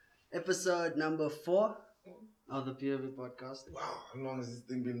Episode number 4 of the POV podcast. Wow, how long has this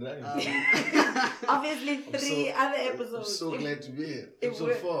thing been running? Obviously, three other episodes. I'm so glad to be here. It Episode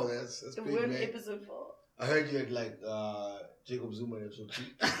worked. 4, that's If big, we're man. episode 4. I heard you had like Jacob Zuma in episode 2.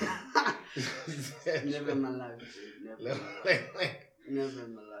 Never in my life, dude. Never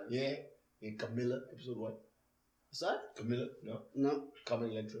in my life. Yeah, in Camilla, episode 1. Sorry? Camilla, no. No.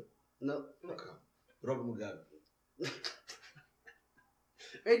 Carmen Electra. No. Okay. Robert Mugabe.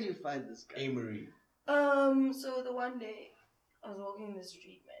 Where do you find this guy? Amory. So the one day I was walking in the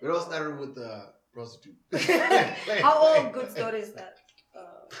street, It man. all started with the prostitute. How all good stories start.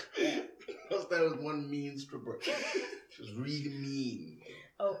 It all started with one mean stripper. She was really mean.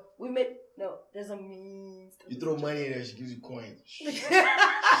 Oh, we met. No, there's a means. You throw money in there, she gives you coins. She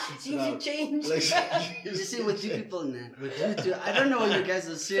gives you change. You see, with you people, man, with you two, I don't know when you guys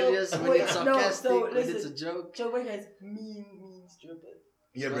are serious, when wait, it's no, sarcastic, so when listen. it's a joke. So one guy's mean stripper.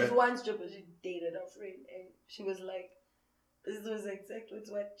 Yeah, There was bro. one stripper, she dated a friend, and she was like, this was exactly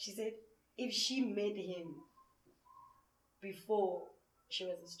what she said. If she met him before she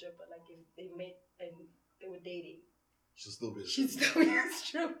was a stripper, like if they met and they were dating, She'll still be a she'd stripper.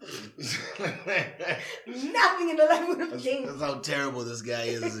 still be a stripper. Nothing in her life would have changed. That's how terrible this guy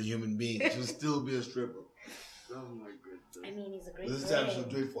is as a human being. She'll still be a stripper. Oh my goodness. I mean, he's a great This man. time she'll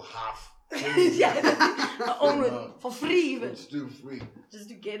do it for half. Yeah, own it No. for free even, It's still free. just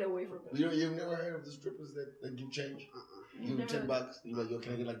to get away from it. You've never heard of the strippers that give change? Give them $10. You're like, yo,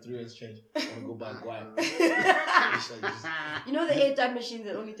 can I get like 3 hours change? I want to go buy a guy. You know the airtime machines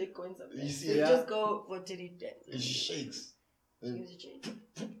that only take coins sometimes? You see, So you yeah. just go for titty dance. And she shakes. And Use your change.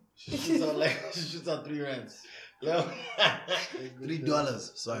 she shoots out 3 rands. No.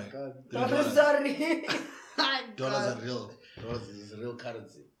 $3. Sorry. God. $3. Sorry. Dollars are real. Dollars is a real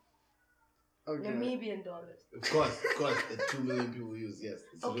currency. Okay. Namibian dollars. Of course, the 2 million people use, yes.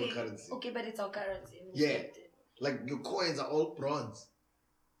 It's a Okay, real currency. okay, but it's our currency. and Yeah. respect it. Like your coins are all bronze.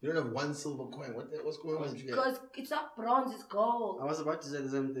 You don't have one silver coin. What's going on with you guys? Because it's not bronze, it's gold. I was about to say the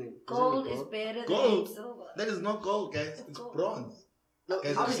same thing. Gold Isn't is it better Gold? than silver. That is not gold, guys. It's Gold. bronze. No,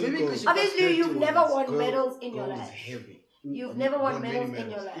 Guys, obviously, I've seen because gold. you got Obviously, dirty you've never ones. won medals in your Gold life. is heavy. You've never won Won many medals in your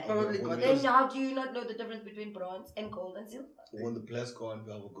medals. life. You probably got Then those. how do you not know the difference between bronze and gold and silver? Won the Glasgow and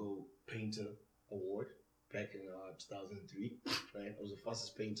Gold Painter Award back in 2003. Right, I was the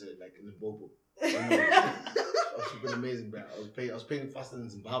fastest painter like in Limpopo. I was super amazing, bro. I was painting faster than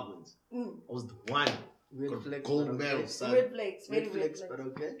Zimbabweans. Mm. I was the one. Weird Got flex, gold but okay. medal, son. Red flags, very Weird red flex, flags. but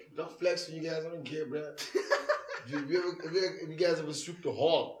okay. Don't flex for you guys. I don't care, bro. If you guys ever sweep the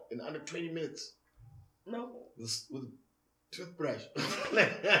hall in under 20 minutes No. with a toothbrush,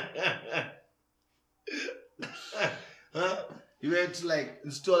 huh? You had to like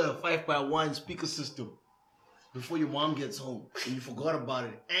install a 5x1 speaker system before your mom gets home, and you forgot about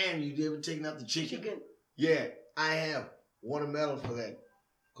it, and you didn't taken out the chicken. Yeah, I have won a medal for that.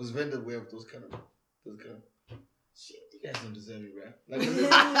 Cause vendors wear those kind of shit. You guys don't deserve it, bro. Like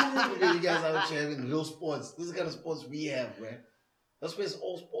look at you guys out here having real sports. This is the kind of sports we have, bro. That's where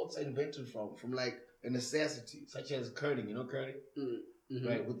all sports are invented from like a necessity, such as curling. You know curling, Mm-hmm.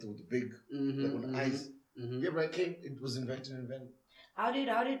 right? With the big like with the ice. Mm-hmm. Yeah, right. It was invented in Invented. How did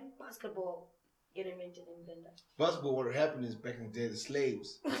basketball get invented in Venda? Basketball. What happened is back in the day, the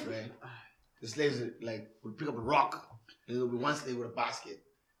slaves, right? The slaves like would pick up a rock, and there would be one slave with a basket.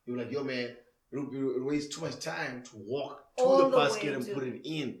 They were like, "Yo, man, it wastes too much time to walk to All the the basket way and to- put it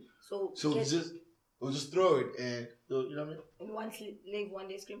in. So We'll just throw it, and you know what I mean? and one slave one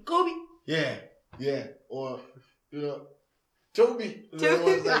day screamed, Kobe! Yeah, or you know, Toby. You know, Toby.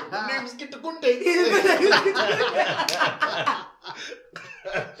 one's like, my name's Kitakunde.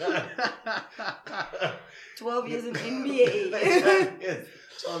 12 years in NBA. Yes,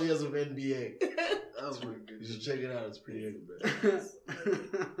 12 years of NBA. Oh my You goodness. should check it out. It's pretty heavy, bro.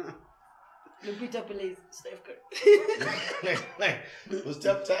 Lupita Pele's Steph Curry. It was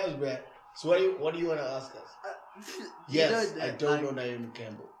tough times, man. So what do you want to ask us? Yes, I don't know Naomi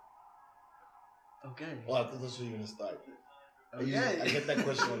Campbell. Okay. Oh, I thought that's where you're gonna start. I Okay. get that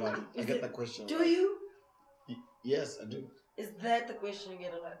question a lot. I get that question a Do lot. you? Yes, I do. Is that the question you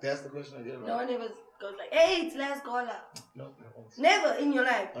get a lot? That's the question I get a No lot. one ever goes like, hey, it's last caller. No. Never in your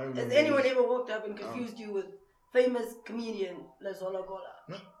life I don't has remember anyone this. ever walked up and confused you with famous comedian Lazola Gola.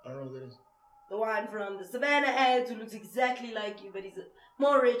 No, I don't know what that is. The one from the Savannah ads who looks exactly like you, but he's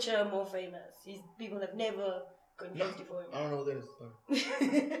more richer, more famous. People have never confused you for I him. don't know what that is.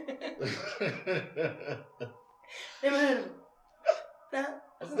 Never heard of him. Nah?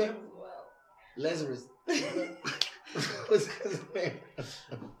 What's that? Wow. Lazarus. What's his name?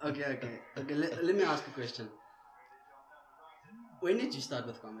 Okay. Let me ask a question. When did you start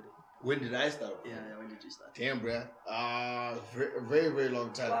with comedy? When did I start? Yeah, when did you start? Damn, bruh. Very, very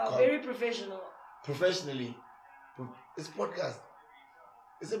long time. Wow, very professional. Professionally. It's podcast.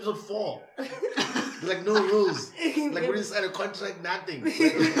 It's episode 4. There's like no rules. Like we didn't sign a contract, nothing. Like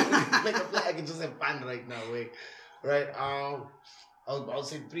I feel like I can just have fun right now. Wait. Right. I'll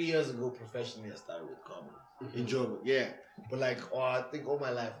say 3 years ago professionally I started with comedy. Enjoyable, yeah. But like I think all my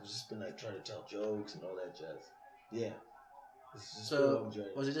life has just been like trying to tell jokes and all that jazz. Yeah. It's just been a long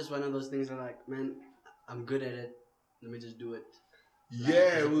journey. Was it just one of those things that like, man, I'm good at it, let me just do it?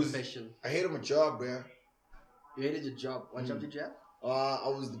 Yeah, it was. Profession. I hated my job, man. You hated your job. What job did you have? I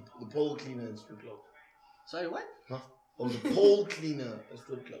was the pole cleaner in strip club. Sorry, what? Huh? I was the pole cleaner at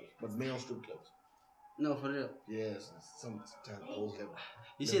strip clubs, but male strip clubs. No, for real. Yes, sometimes poles have.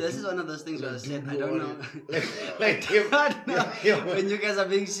 You see, this is one of those things where I said, I don't know. like When you guys are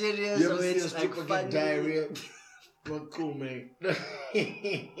being serious, you ever or see a it's like stripper funny. get diarrhea? Not cool, man.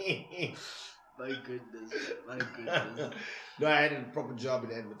 My goodness, my goodness. No, I had a proper job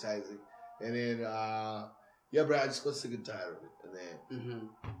in advertising, and then yeah, bro, I just got sick and tired of it, and then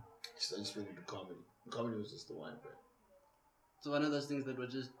I just went into comedy. Comedy was just the one, bro. So one of those things that were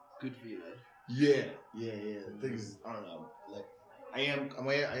just good for you, right? Yeah. The thing is, I don't know, like I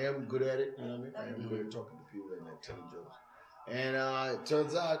am good at it. You know what I mean? I am good at talking to people and like telling jokes. And it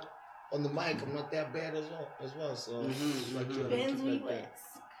turns out on the mic, I'm not that bad as well. So like, Depends who you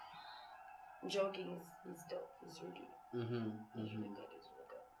ask. Joking is dope. He's really, he's really good.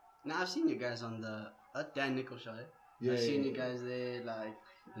 Now I've seen you guys on the Dan Nichols show. Yeah, I've seen you guys there, like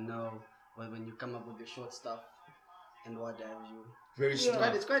when you come up with your short stuff and what have you. Very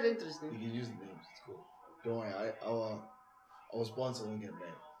smart. It's quite interesting. You can use the names. It's cool. Don't worry. Our sponsor won't get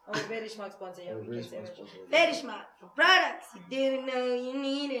mad. Oh, very smart sponsor. Yeah, Our we very can say smart that. sponsor. Very smart for products you didn't know you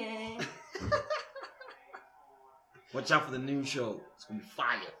needed. Watch out for the new show. It's gonna be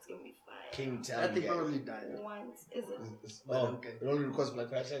fire. It's gonna be fine. King tell That you thing guys. probably died. Once is it? Okay. It only requires like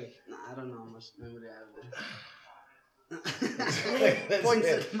 5 seconds. Nah, I don't know how much memory I have there. Points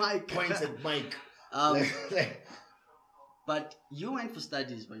at Mike. Points at Mike. But you went for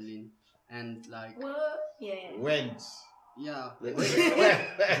studies, Bailin, and like What? Yeah. Went. yeah,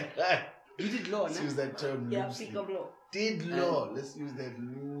 You did law, Let's no? use that term Yeah, loosely. pick up law. Did law. Let's use that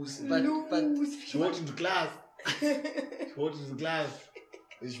loosely. But She walked into class.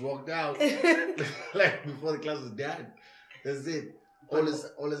 And she walked out. Like before the class was done. That's it. All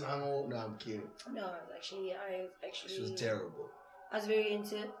this hangover. No, I'm kidding. No, I She was terrible. I was very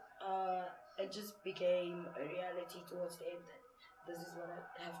into it. It just became a reality towards the end that this is what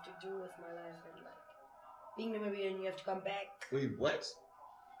I have to do with my life, and like being Namibian, you have to come back. Wait, what?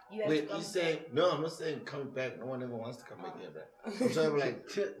 You have Wait, to come you saying no? I'm not saying coming back. No one ever wants to come back here, bro. I'm talking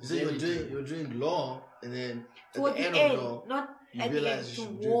like you said you were doing law, and then towards at the the end end, of law, not you at the end, realize you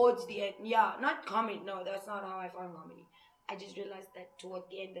should do. towards the end. Yeah, not comedy. No, that's not how I found comedy. I just realized that towards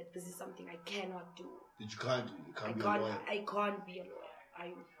the end that this is something I cannot do. That you can't do. You I can't be a can't. lawyer. I can't be a lawyer.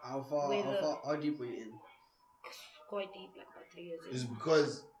 how deep were you in? Quite deep, like about 3 years. It's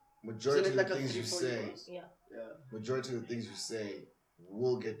because majority Isn't of it the like a things you 3-4 say, years? Yeah. majority of the things you say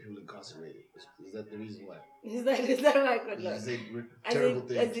will get people incarcerated. Is that the reason why? Is that why I could You learn? say I terrible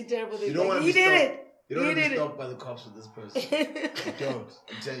think things. I terrible things. You don't Like, want he to be did stopped. it. You don't want to He be did stopped by the cops with this person. it. You don't.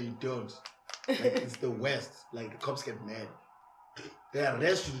 I'm telling you, you don't. Like, it's the West. Like, the cops get mad. They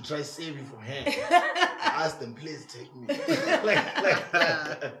arrest you to try to save you from harm. I ask them, please take me.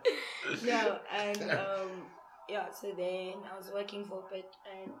 No, and yeah. So then I was working for a bit,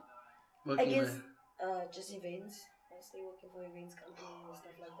 and I guess just events. Mostly working for events companies and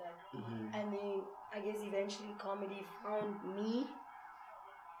stuff like that. And then I guess eventually comedy found me.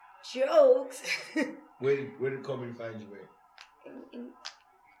 Jokes. Where did comedy find you, man?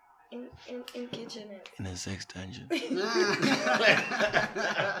 In kitchenette. In a sex dungeon.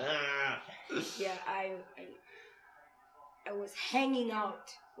 Yeah, I was hanging out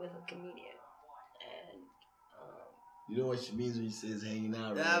with a comedian, and you know what she means when she says hanging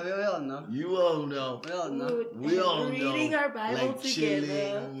out, right? Yeah, we all know. You all know. We all know. We all know. reading our Bible Like together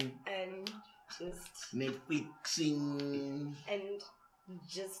chilling, and just Netflixing. and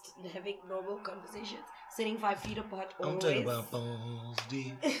just having normal conversations, sitting 5 feet apart. I'm Always. talking about balls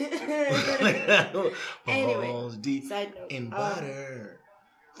deep. Anyway, Balls deep side note. in butter.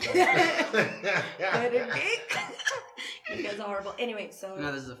 Butter dick. You guys are horrible. Anyway, so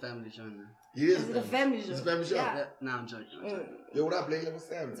No, this is a family show now. It is is it a family show? It's a family show. Yeah. No, I'm joking. Yo, what up, Layla? What's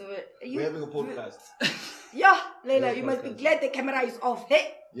happening? So We're having a podcast. Yeah, Layla, Yeah, you must be podcast. glad the camera is off.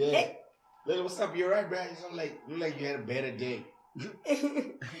 Hey. Yeah. Hey. Layla, what's up? You alright, bro? You look like you had a better day.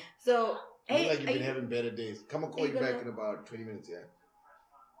 So You look like you've been having better days. Come and call you back in about 20 minutes, yeah?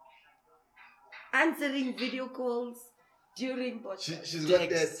 Answering video calls during podcast. She's got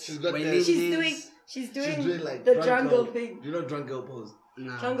that. She's doing like the drunk girl thing. You know drunk girl pose?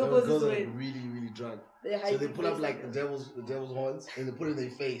 No. Drunk girl pose is like really, really drunk. So they pull up like the devil's horns and they put it in their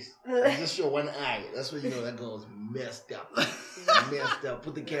face. And just show one eye. That's when you know that girl's messed up. Messed up.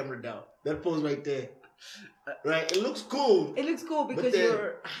 Put the camera down. That pose right there. Right? It looks cool. It looks cool because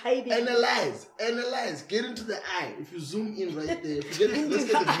you're hiding. Analyze. Get into the eye. If you zoom in right there, let's get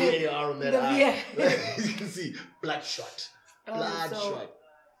the VAR on that eye. You can see bloodshot. Bloodshot.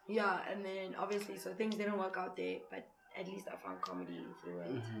 Yeah, and then obviously, so things didn't work out there, but at least I found comedy through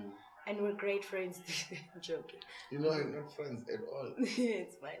it. Mm-hmm. And we're great friends. I'm joking. You know, I'm not friends at all.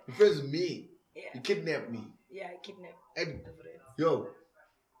 It's fine. You're friends with me. Yeah. You kidnapped me. Yeah, I kidnapped yo,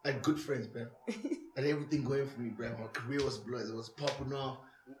 I had good friends, man. I had everything going for me, bro. My career was blessed. It was popping off.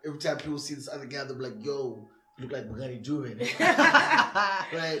 Every time people see this other guy, they'll be like, yo, you look like Bugatti Juven.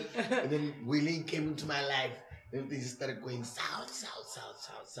 Right? And then Wileen came into my life. Everything just started going south.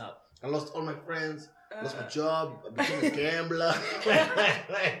 I lost all my friends. Lost my job. I became a gambler.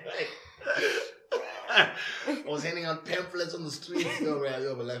 I was handing out pamphlets on the streets. Yo,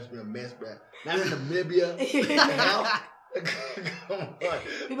 my life's been a mess, bro. Now I'm in Namibia. Come on.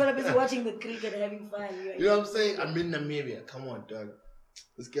 People are busy watching the cricket and having fun. You know what I'm saying? I'm in Namibia. Come on, dog.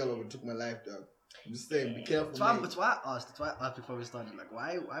 This girl overtook my life, dog. I'm just saying, be careful. That's why I asked before we started. Like,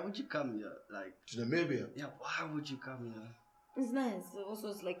 why would you come here? Like to Namibia? Yeah, why would you come here? It's nice. Also,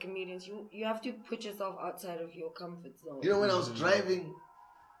 it's like comedians. You have to put yourself outside of your comfort zone. You know, when I was driving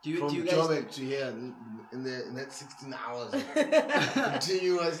from you Joburg to here in that 16 hours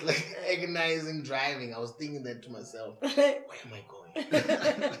continuous like agonizing driving, I was thinking that to myself. Where am I going?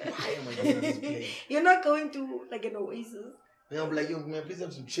 Why am I going this place? You're not going to like an oasis. And I'm like, yo, man, please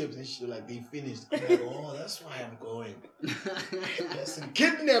have some chips. And she like, they finished. I'm like, oh, that's why I'm going. Listen,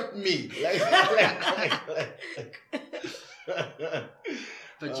 kidnap me.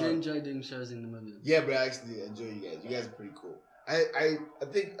 But you enjoy doing shows in Namibia? Yeah, bro, I actually enjoy you guys. You guys are pretty cool. I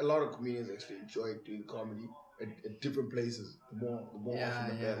think a lot of comedians actually enjoy doing comedy at different places. The more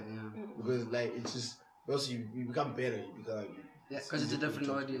often the better. Yeah. Because like it's just also you become better. You become because it's a different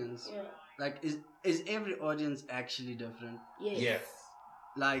audience. Yeah. Like is every audience actually different? Yes.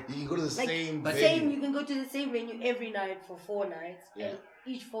 Like you can go to the same venue. You can go to the same venue every night for 4 nights. Yeah. And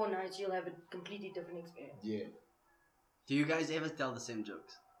each 4 nights you'll have a completely different experience. Yeah. Do you guys ever tell the same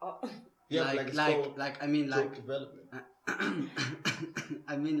jokes? Yeah, I mean joke development.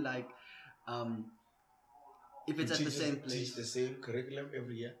 I mean like if it's at the same place. Teach the same curriculum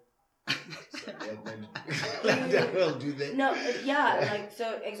every year. Do that. No, like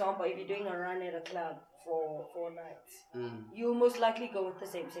so example, if you're doing a run at a club for 4 nights, you'll most likely go with the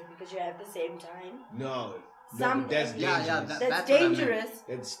same set because you have the same time. No, that's dangerous. That's dangerous.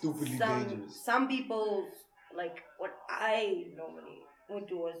 That's stupidly dangerous. Some people, like what I normally would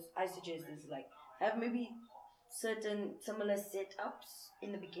do is I suggest is like have maybe certain similar setups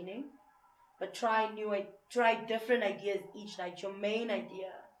in the beginning, but try different ideas each night. Your main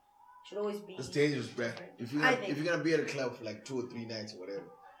idea should always be. It's dangerous, bruh. If you're gonna be at a club for like 2 or 3 nights or whatever,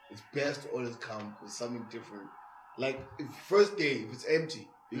 it's best to always come with something different. Like if first day, if it's empty,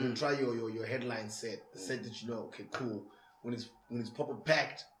 you can try your headline set, the set that you know. Okay, cool. When it's proper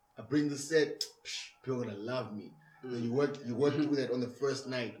packed, I bring the set. People are gonna love me. Then you work through that on the first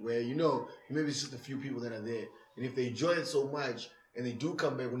night, where maybe it's just a few people that are there, and if they enjoy it so much and they do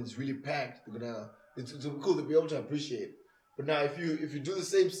come back when it's really packed, it's cool to be able to appreciate it. But now, if you do the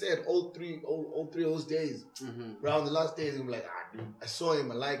same set all three of those days, around the last day, they're gonna be like, dude, I saw him,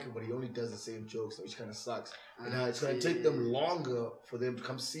 I like him, but he only does the same jokes, which kind of sucks. And now it's gonna take them longer for them to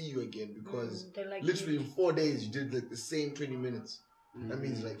come see you again because literally in 4 days you did like the same 20 minutes. That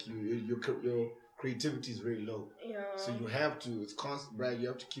means like your creativity is very low. Yeah. So you have to. It's constant, Brad. You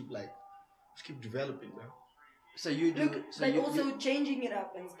have to keep developing, bro. So you do. Also changing it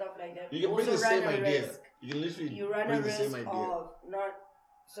up and stuff like that. You can bring the same idea. You can literally run a risk of not.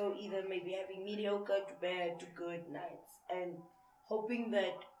 So either maybe having mediocre to bad to good nights and hoping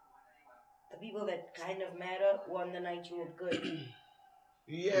that the people that kind of matter won the night you were good.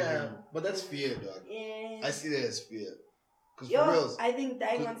 Yeah, but that's fear, dog. Yeah. I see that as fear. I think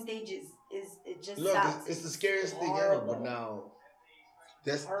dying on stage is it just sucks. It's the scariest thing ever. But now,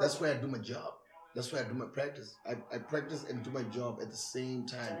 that's where I do my job. That's where I do my practice. I practice and do my job at the same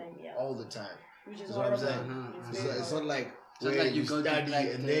time all the time. Which is what I'm saying. It's not like where you study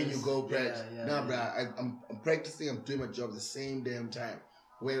and then you go practice. Nah, bro. I'm practicing. I'm doing my job at the same damn time.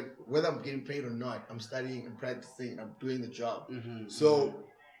 Whether I'm getting paid or not, I'm studying and practicing and I'm doing the job. So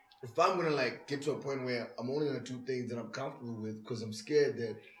if I'm gonna like get to a point where I'm only gonna do things that I'm comfortable with because I'm scared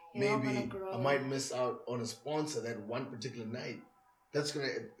that maybe I might miss out on a sponsor that one particular night,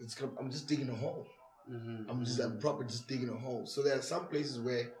 I'm just digging a hole. I'm just digging a hole. So there are some places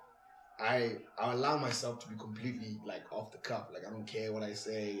where I allow myself to be completely like off the cuff. Like I don't care what I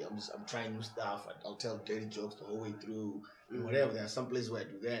say. I'm trying new stuff. I'll tell dirty jokes the whole way through and whatever. There are some places where I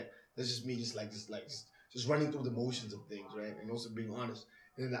do that. That's just me, just running through the motions of things, right? And also being honest.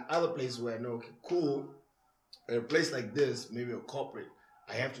 And then the other places where I know, okay, cool. At a place like this, maybe a corporate,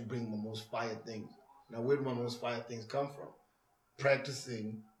 I have to bring my most fire things. Now, where do my most fire things come from?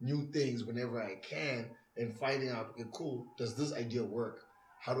 Practicing new things whenever I can and finding out, okay, cool, does this idea work?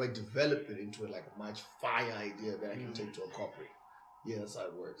 How do I develop it into like a much fire idea that I can take to a corporate? Yeah, that's how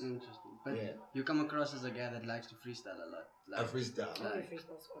it works. Interesting. But you come across as a guy that likes to freestyle a lot. Like, I freestyle. I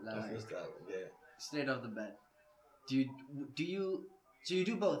freestyle, yeah. Straight off the bat. So you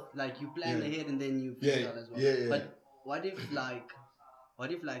do both? Like you plan ahead and then you freestyle as well? Yeah. But what if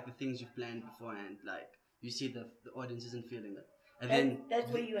the things you've planned beforehand, like you see the audience isn't feeling it? And that's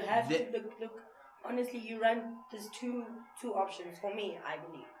where you have to look. Honestly, there's two options for me, I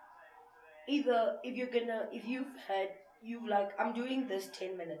believe. Either you've like, I'm doing this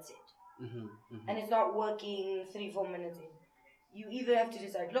 10 minutes set, and it's not working 3-4 minutes in. You either have to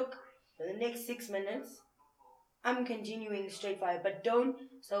decide, look, for the next 6 minutes, I'm continuing straight fire, but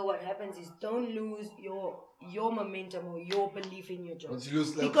so what happens is don't lose your momentum or your belief in your joke. Once you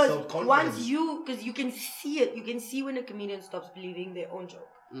lose because because you can see it, you can see when a comedian stops believing their own joke.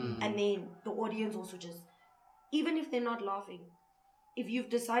 And then the audience also just, even if they're not laughing, if you've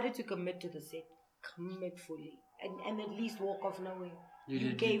decided to commit to the set, commit fully and at least walk off knowing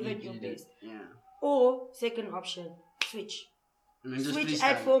you gave it your best. Yeah. Or second option, switch. Switch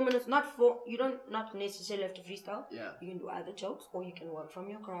at 4 minutes, you don't not necessarily have to freestyle. Yeah. You can do other jokes or you can work from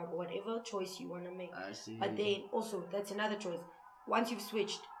your crowd, whatever choice you want to make. I see. But then also, that's another choice. Once you've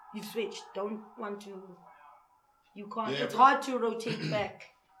switched. Don't want to, you can't, it's hard to rotate back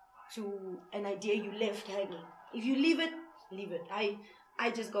to an idea you left hanging. If you leave it.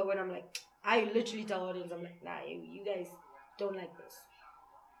 I just go when I'm like, I literally tell audience, I'm like, nah, you guys don't like this.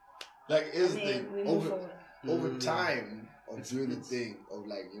 Like, is the over time of doing the thing of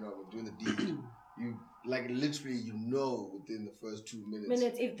like, doing the deed, you like literally within the first 2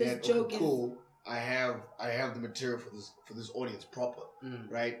 minutes if this joke is cool, I have the material for this audience proper,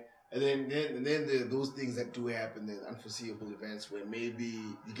 right? And then there are those things that do happen, the unforeseeable events where maybe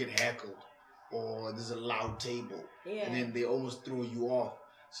you get heckled or there's a loud table, and then they almost throw you off.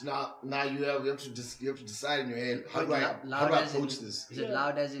 So now you have to decide in your head, how do I approach this? Is it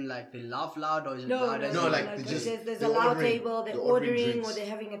loud as in like they laugh loud, or is it loud as in like there's a loud table, they're ordering or they're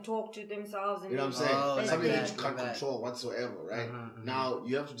having a talk to themselves, and you know what I'm saying? Something that you can't control whatsoever, right? Now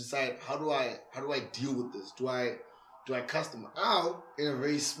you have to decide, how do I deal with this? Do I cuss them out in a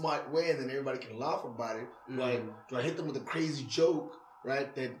very smart way and then everybody can laugh about it? Do I hit them with a crazy joke,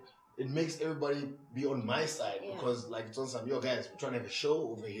 right? That it makes everybody be on my side because like it's on some, yo guys, we're trying to have a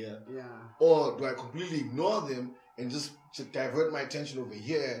show over here. Yeah. Or do I completely ignore them and just divert my attention over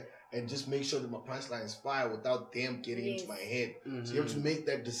here and just make sure that my punchline is fire without them getting into my head? So you have to make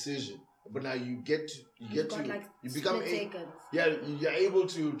that decision. But now you're able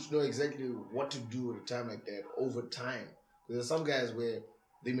to know exactly what to do at a time like that over time. There's some guys where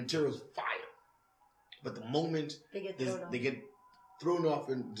the material's fire, but the moment they get thrown off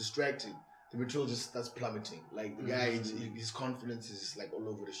and distracted, the material just starts plummeting. Like the guy, his confidence is just like all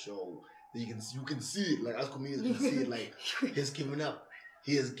over the show. You can see it, like as comedians can see it, like he's given up.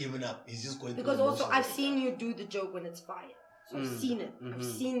 He has given up. He's just going because also I've seen you do the joke when it's fire. So I've seen it. I've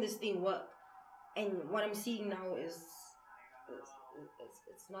seen this thing work. And what I'm seeing now is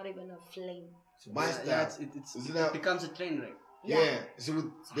it's not even a flame. So my style, it becomes a train wreck. Yeah.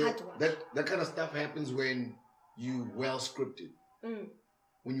 So that kind of stuff happens when you well scripted.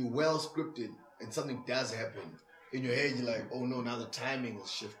 When you well scripted and something does happen, in your head you're like, oh no, now the timing has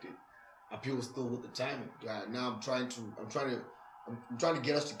shifted. Are people still with the timing? Now I'm trying to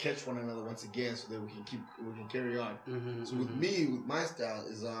get us to catch one another once again so that we can carry on. So with my style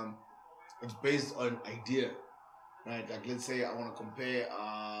is it's based on idea, right? Like let's say I want to compare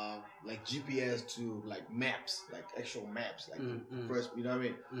like GPS to like maps, like actual maps, like first, you know what I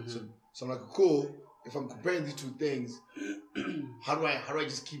mean? So I'm like, cool. If I'm comparing these two things, how do I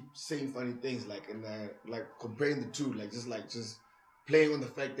just keep saying funny things like comparing the two, just playing on the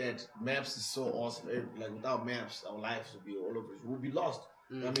fact that maps is so awesome. Like without maps, our lives would be all over. We'll be lost.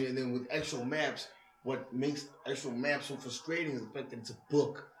 You know what I mean? And then with actual maps, what makes actual maps so frustrating is the fact that it's a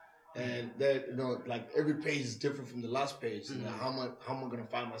book. And that, like every page is different from the last page. Mm-hmm. And how am I gonna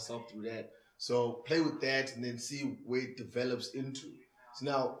find myself through that? So play with that and then see where it develops into. So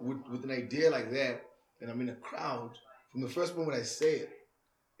now with an idea like that, and I'm in a crowd, from the first moment I say it,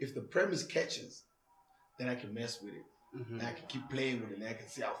 if the premise catches, then I can mess with it. Mm-hmm. And I can keep playing with it and I can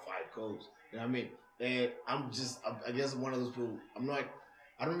see how far it goes. You know what I mean? And I guess I'm one of those people,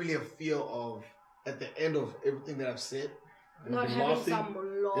 I don't really have fear of, at the end of everything that I've said, not having laughing, some launch.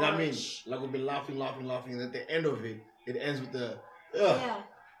 You know what I mean? Like we've been laughing, and at the end of it, it ends with the,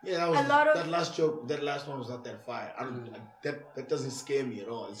 that last joke, that last one was not that fire. That doesn't scare me at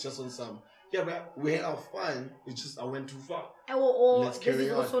all. It's just on some, but we had our fun. It's just I went too far. Or this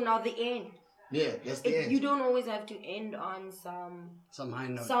is also now the end. Yeah, that's the end. You don't always have to end on some high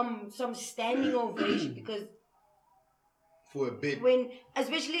note, some standing ovation, because for a bit,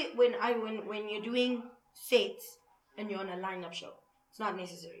 especially when you're doing sets and you're on a lineup show, it's not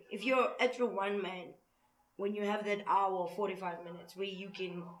necessary. If you're at your one man, when you have that hour 45 minutes where you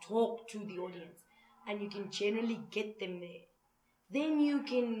can talk to the audience and you can generally get them there, then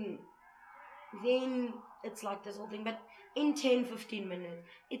it's like this whole thing. But in 10-15 minutes,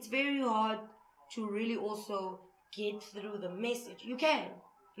 it's very hard to really also get through the message. You can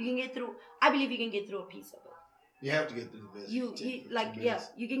get through. I believe you can get through a piece of it. You have to get through the message.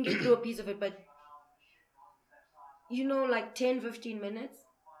 You can get through a piece of it, but 10-15 minutes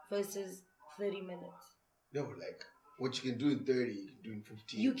versus 30 minutes. No, like what you can do in 30, you can do in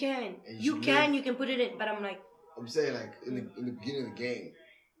 15. You can put it in, but I'm saying, like in the beginning of the game,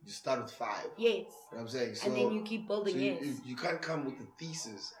 you start with 5. Yes. You know what I'm saying? So, and then you keep building you can't come with the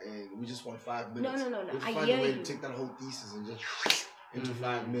thesis and we just want 5 minutes. No. You find a way to take that whole thesis and just into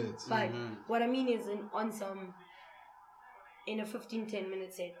 5 minutes. But what I mean is in a 15-10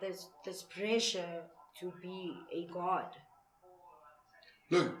 minute set, there's pressure to be a god.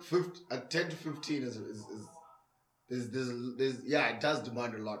 Look, 10 to 15 is it does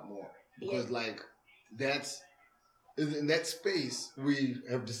demand a lot more, because that's in that space we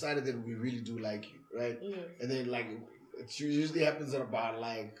have decided that we really do like you, right? Yes. And then it usually happens at about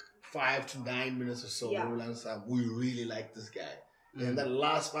 5 to 9 minutes or so. Yeah. We really like this guy, and that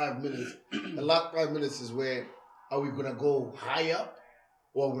last 5 minutes, is where are we gonna go high up,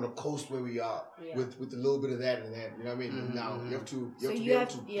 or we're gonna coast where we are with a little bit of that and that. You know what I mean? Mm-hmm. Now you have to be able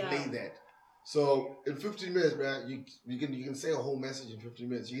to play that. So in 15 minutes, man, you can say a whole message in 15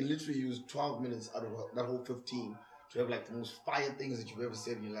 minutes. You can literally use 12 minutes out of that whole 15 to have the most fire things that you've ever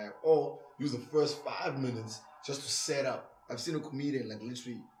said in your life, or use the first 5 minutes just to set up. I've seen a comedian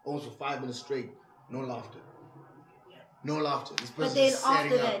literally almost for 5 minutes straight, no laughter. No laughter. This person is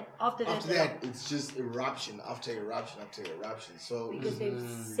setting up. After that, it's just eruption after eruption after eruption. So because they've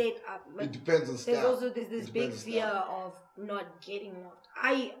set up. It depends on style. There's this big fear of not getting laughed.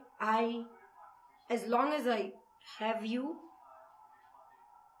 I, as long as I have you,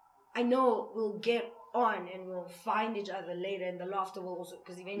 I know we'll get on and we'll find each other later, and the laughter will also,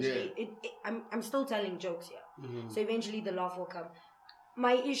 because eventually I'm still telling jokes here, so eventually the laugh will come.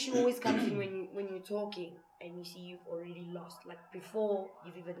 My issue always comes in when you're talking and you see you've already lost, before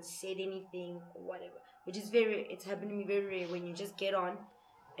you've even said anything or whatever, which is it's happened to me very rare, when you just get on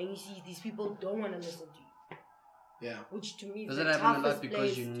and you see these people don't want to listen to you. Yeah. Which to me is Does the that happen a lot toughest because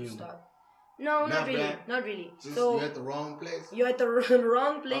place you knew? to start. No, not really. So you're at the wrong place. You're at the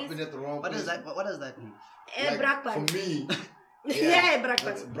wrong place. I've been at the wrong place. What does that mean? For me,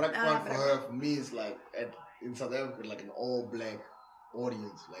 Brakpan. Brakpan for her. For me, it's in South Africa, an all black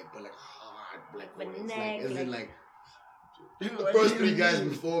audience, but hard black audience. The first 3 guys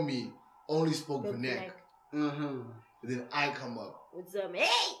before me only spoke Vernac. And then I come up with some hey.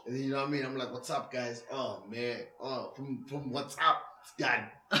 And then you know what I mean? I'm like, what's up, guys? Oh man, from what's up? It's done.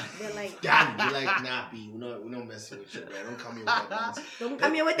 They're like, it's done. They're like, nah, B, we're not messing with you, man. Don't come here with that nonsense. Don't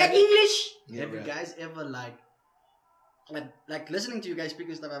come here with that English. Yeah, have you guys ever listening to you guys speak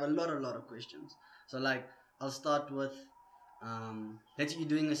and stuff? I have a lot of questions. So I'll start with let's say you're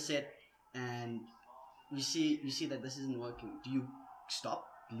doing a set and you see that this isn't working. Do you stop,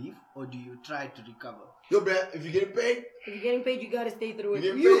 leave, or do you try to recover? Yo, bruh, if you're getting paid, you gotta stay through it.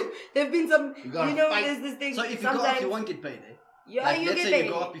 There's been some, there's this thing. So if you go off, you won't get paid, eh? Yeah, you let's get say paid.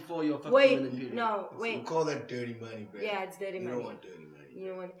 You go off before your 15-minute period. We call that dirty money, bruh. Yeah, it's dirty money. You don't want dirty money. You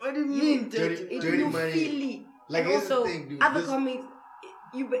don't want. What do you mean dirty money? Feel it. And also, thing, dude, other comics,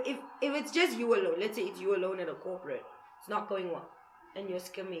 if it's just you alone, let's say it's you alone at a corporate, it's not going well, and you're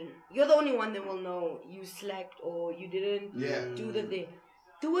skimming, you're the only one that will know you slacked or you didn't do the thing.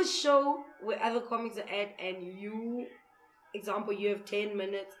 Do a show where other comics are at, and you have 10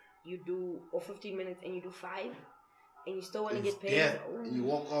 minutes, you do, or 15 minutes, and you do 5. and you still want to get paid. Death, and you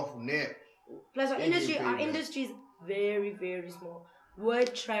walk off from there. Plus, our industry is very, very small.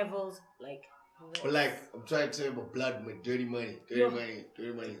 Word travels like. But like, I'm trying to tell you about blood money, dirty money. Dirty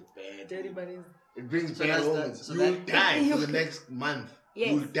money is bad. Dirty money is. It brings bad omens. You'll die for the next month.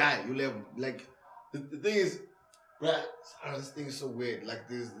 Yes. You'll die. You'll have, like, the thing is, bruh, this thing is so weird. Like,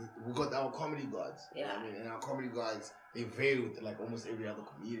 we got our comedy gods. Yeah. You know what I mean? And our comedy gods, they vary with, like, almost every other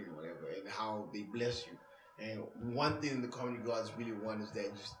comedian or whatever, and how they bless you. And one thing the comedy gods really want is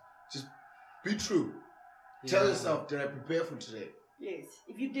that just be true. Yeah. Tell yourself, did I prepare for today? Yes.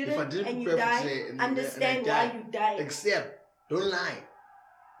 If you didn't, and you died, understand why you died. Except, don't lie.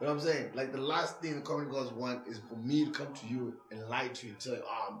 You know what I'm saying? Like, the last thing the comedy gods want is for me to come to you and lie to you and tell you,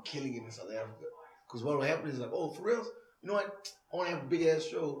 I'm killing it in South Africa. Because what will happen is like, oh, for real? You know what? I want to have a big ass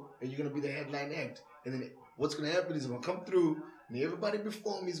show and you're going to be the headline act. And then what's going to happen is I'm going to come through and everybody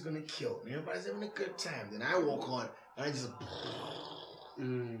before me is going to kill. And everybody's having a good time. Then I walk on and I just...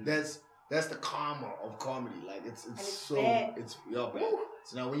 That's the karma of comedy. Like, it's so... Bad. It's bad.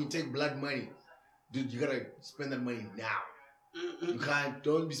 So now when you take blood money, dude, you got to spend that money now. You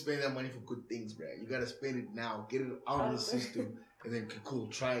don't be spending that money for good things, bro. You got to spend it now. Get it out of the system and then cool,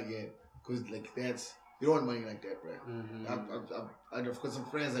 try again. Because, like, you don't want money like that, bro. I've got some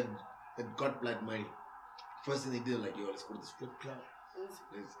friends that got blood money. First thing they did, like, yo, let's go to the strip club.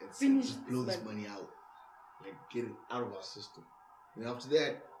 Let's just blow this money out. Like, get it out of our system. And after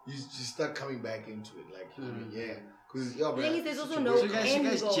that, you start coming back into it. Like, I mean, yeah. Because, yo, bro. There's also no so you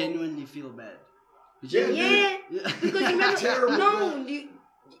guys genuinely feel bad. Yeah. Because you remember, no, you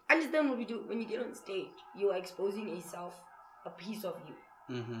understand what we do. When you get on stage, you are exposing a piece of you.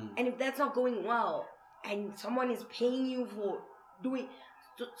 Mm-hmm. And if that's not going well, and someone is paying you for doing,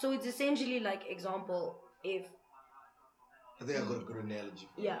 so it's essentially like, example, if I think I got a good analogy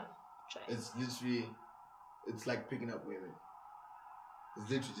for yeah, try. It's literally, it's like picking up women. It's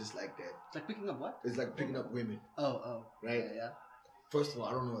literally just like that. It's like picking up what? It's like picking up women. Oh, right. Yeah. First of all,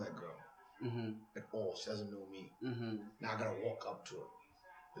 I don't know that girl at all. She doesn't know me. Now I gotta walk up to her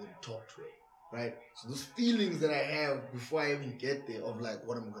and talk to her. Right? So those feelings that I have before I even get there of like,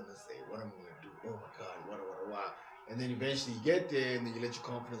 what am I gonna say? What am I gonna do? Oh my God, what? And then eventually you get there and then you let your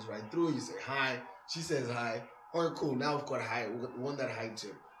confidence ride through. You say hi. She says hi. Oh, cool. Now we've got hi. We want that hi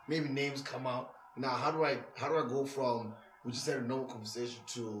too. Maybe names come out. Now how do I go from we just had a normal conversation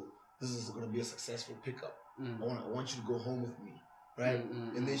to this is gonna be a successful pickup? I want you to go home with me. Right?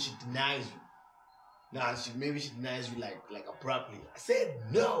 And then she denies you. Now maybe she denies you like abruptly. I said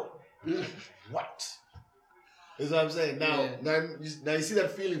no. What? That's what I'm saying. Now you see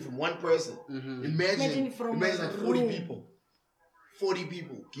that feeling from one person. Imagine like 40 people. 40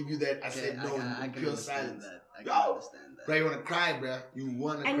 people give you that. I said no in pure silence. I can understand that. Bro, you want to cry, bro. You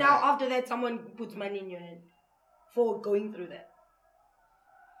want to cry. And now after that, someone puts money in your hand for going through that.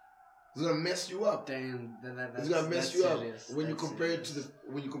 It's gonna mess you up. Damn, it's gonna mess you up when you compare it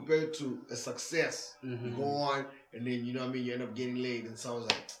to a success. You go on and then you know what I mean. You end up getting laid, and someone's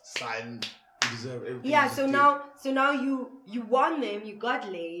like, "Silent, you deserve everything." Yeah. So now you won them. You got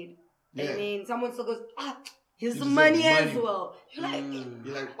laid, and then someone still goes, here's some money as well. You're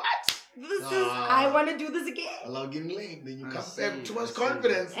like, what? I want to do this again. I love getting laid. Then you come back too much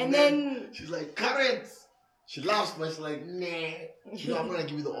confidence, and then she's like, "Current." She laughs, but she's like, nah. No, I'm gonna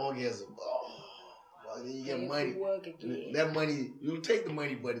give you the orgasm. Oh, well, then you get money. That money, you'll take the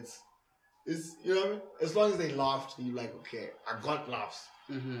money, but it's you know what I mean? As long as they laughed, you're like, okay, I got laughs.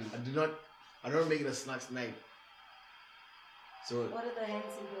 I don't make it a snacks night. So what are the hands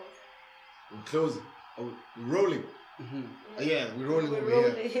signals? We're closing. Oh, we're rolling. We're rolling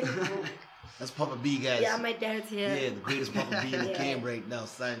over here. That's Papa B, guys. Yeah, my dad's here. Yeah, the greatest Papa B in the game right now,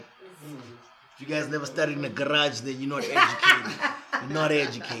 son. If you guys never studied in the garage, then you're not educated. You're not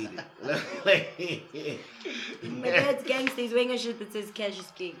educated. My dad's gangster. He's wearing a shirt that says "Cash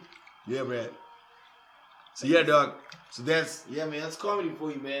is King." Yeah, man. So yeah, dog. So that's man. That's comedy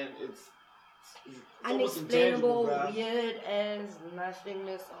for you, man. It's unexplainable, weird as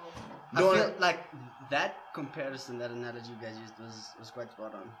nothingness. I feel like that comparison, that analogy you guys used was quite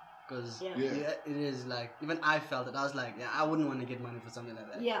spot on. Because it is like, even I felt it. I was like, I wouldn't want to get money for something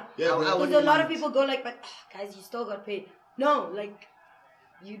like that. Yeah. Because a lot of people go like, but guys, you still got paid. No, like,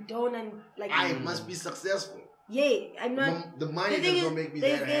 you don't, and like. I must be successful. Yeah, I'm not. The money doesn't make me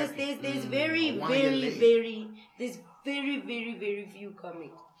that happy. There's very, very few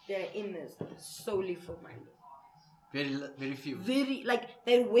comics that are in this solely for money. Very few. Like,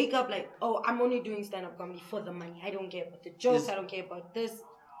 they wake up like, oh, I'm only doing stand-up comedy for the money. I don't care about the jokes. I don't care about this.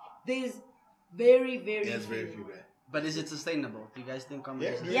 There's very few. Very few, man. But is it sustainable? Do you guys think comedy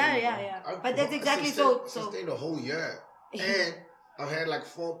is sustainable? Yeah. But that's exactly so. Sustain the whole year. And I've had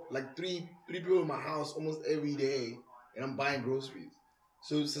three people in my house almost every day, and I'm buying groceries.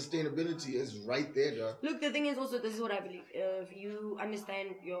 So sustainability is right there, dog. Look, the thing is also, this is what I believe. If you understand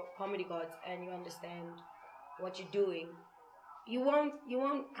your comedy cards and you understand what you're doing, you won't,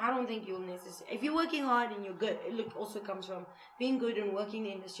 I don't think you'll necessarily, if you're working hard and you're good, it also comes from being good and working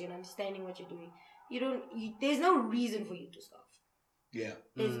the industry and understanding what you're doing. There's no reason for you to stop. Yeah.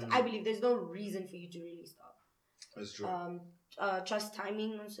 I believe there's no reason for you to really stop. That's true. Trust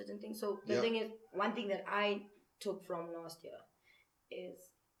timing on certain things. So the thing is, one thing that I took from last year is,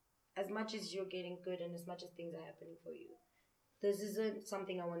 as much as you're getting good and as much as things are happening for you, this isn't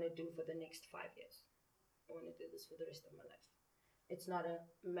something I want to do for the next 5 years. I want to do this for the rest of my life. It's not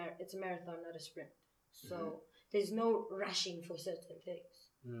it's a marathon, not a sprint. So there's no rushing for certain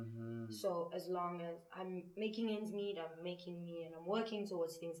things. So as long as I'm making ends meet, I'm making me, and I'm working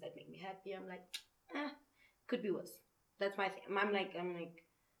towards things that make me happy, I'm like, could be worse. That's my thing. I'm like,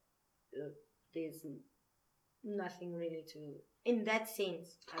 there's nothing really to, in that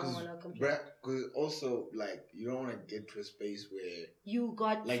sense, I don't want to complain. Because also, like, you don't want to get to a space where you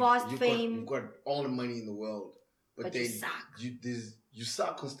got fast fame. You've got all the money in the world, but then you suck. You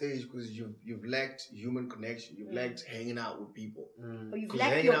suck on stage because you've lacked human connection. You've lacked hanging out with people. Or you've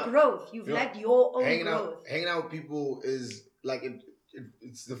lacked your growth. You've lacked your own growth. Hanging out with people is like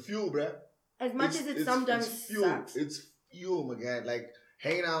it's the fuel, bruh. As much as it sometimes sucks. It's fuel, my guy. Like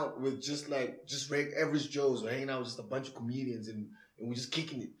hanging out with just average Joes, or hanging out with just a bunch of comedians and we're just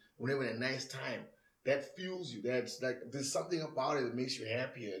kicking it. We're having a nice time. That fuels you. That's like, there's something about it that makes you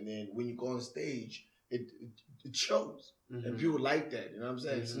happier. And then when you go on stage, it shows. And people like that. You know what I'm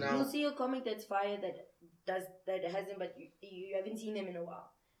saying? So now, you'll see a comic that's fire that hasn't, but you haven't seen them in a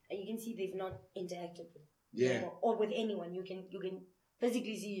while, and you can see they've not interacted with anyone, or with anyone. You can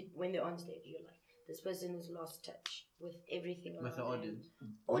physically see it when they're on stage. You're like, this person has lost touch with everything. With the audience.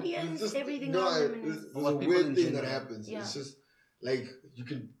 Everything. There's a weird thing that happens. Yeah. It's just like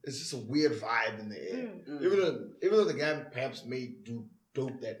it's just a weird vibe in the air. Even though the guy perhaps may do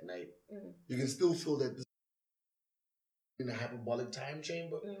dope that night, you can still feel that this in a hyperbolic time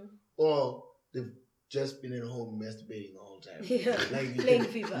chamber, or they've just been at home masturbating the whole time. Yeah, like playing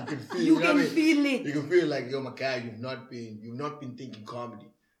FIFA. You can feel it. You can feel like, yo, my guy, you've not been thinking comedy.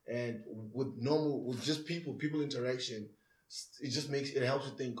 And with just people interaction, it helps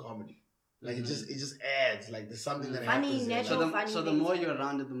you think comedy. Like it just adds, like there's something that funny, happens. Natural, funny. So the more you're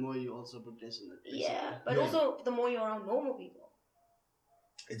around it, the more you also progress in it. Yeah, but also the more you're around normal people.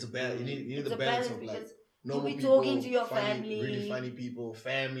 It's a balance. You need the balance of like normal you'll be people, talking to your family, really funny people,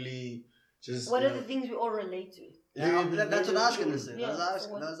 family. Just what are the things we all relate to? Yeah, that's what I was gonna say. That's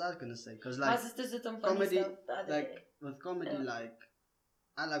what I was gonna say. Because like my sister said some funny comedy, stuff the other day. With comedy, like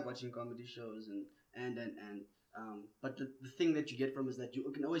I like watching comedy shows and but the thing that you get from is that you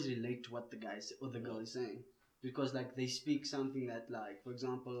can always relate to what the guy or the girl is saying, because like they speak something that, like, for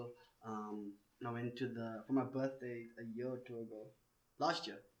example, I went to for my birthday a year or two ago. Last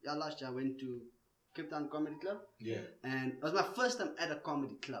year I went to Cape Town Comedy Club. Yeah. And it was my first time at a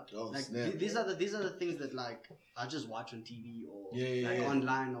comedy club. Oh, like these are the things that like I just watch on TV or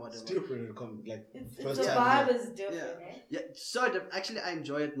online or whatever. It's different in comedy. Like it's the vibe is different. Yeah. Actually I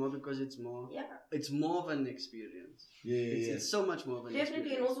enjoy it more because it's more of an experience. It's so much more of an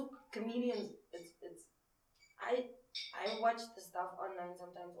definitely experience. And also comedians, it's I watch the stuff online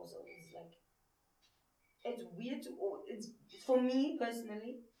sometimes also. It's like, it's weird it's for me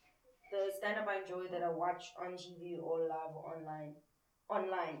personally, the stand-up I enjoy that I watch on TV or live or online,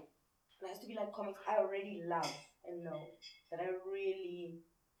 it has to be like comics I already love and know that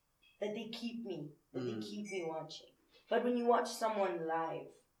they keep me watching. But when you watch someone live,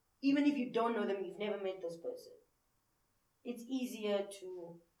 even if you don't know them, you've never met this person, it's easier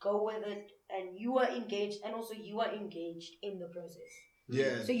to go with it, and you are engaged, and also you are engaged in the process.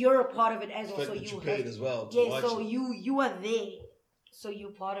 Yeah. So you're a part of it as well. So you paid as well. So you are there. So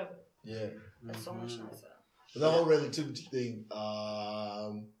you're part of it. Yeah. That's so much nicer. The whole relativity thing,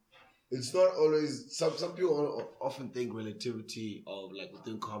 it's not always, some people often think relativity of like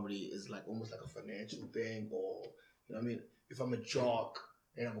within comedy is like almost like a financial thing, or, you know what I mean? If I'm a jock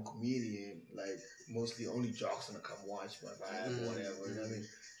and I'm a comedian, like mostly only jocks gonna come watch my vibe or whatever, you know what I mean?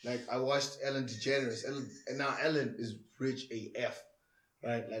 Like I watched Ellen DeGeneres, and now Ellen is rich AF.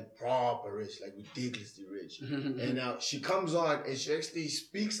 Right, like proper rich, like ridiculously rich. And now she comes on and she actually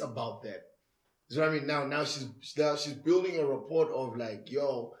speaks about that. You know what I mean? Now she's building a report of like,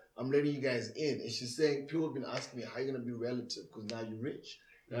 yo, I'm letting you guys in. And she's saying, people have been asking me, how are you going to be relative? Because now you're rich.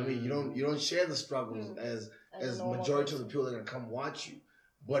 You know what I mean? You don't share the struggles as majority of the people that are gonna come watch you.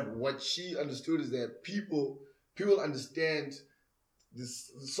 But what she understood is that people understand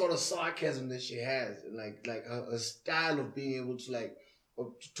this sort of sarcasm that she has, and like a style of being able to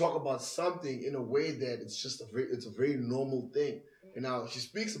to talk about something in a way that it's a very normal thing. And now she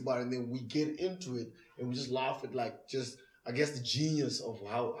speaks about it, and then we get into it, and we just laugh at I guess the genius of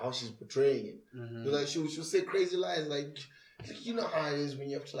how she's portraying it. Like she'll say crazy lines like you know how it is when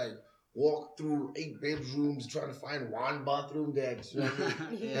you have to walk through 8 bedrooms trying to find one bathroom that, you know what I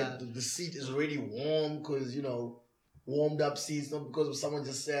mean? That the seat is already warm because, warmed up seats, not because of someone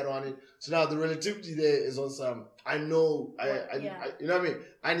just sat on it. So now the relativity there is on some, I know, you know what I mean?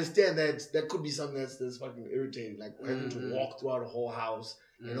 I understand that could be something that's fucking irritating, like having to walk throughout a whole house.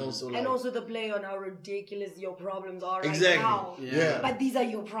 And also the play on how ridiculous your problems are right now. Yeah. But these are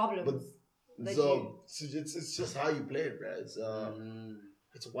your problems. So it's just how you play it, bro.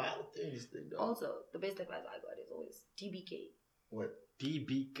 It's a wild thing, this thing, though. Also, the best advice I got is always TBK. What?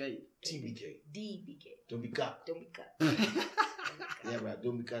 TBK. DBK. Don't be cock. Yeah, bro.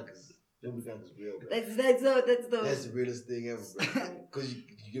 Don't be cock is real, bro. That's the realest thing ever, bro. Because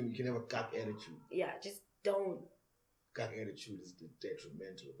you can have a cock attitude. Yeah, just don't. Cock attitude is the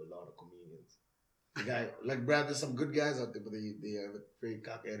detrimental of a lot of comedians. The guy, Brad, there's some good guys out there, but they have a very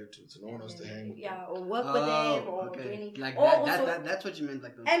cock attitude, so no one wants to hang with them. Yeah, or work with them, or do anything. That's what you meant,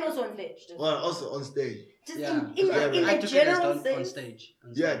 and also on stage. Well, also on stage. Just in the general sense. On stage.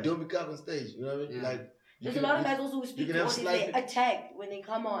 Yeah, don't be cock on stage. You know what I mean? Yeah. There's a lot of guys also who speak to audience. They attack when they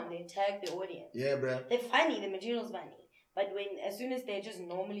come on. They attack the audience. Yeah, bro. They're funny. The material's funny, but as soon as they're just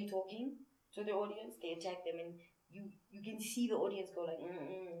normally talking to the audience, they attack them, and you can see the audience go like,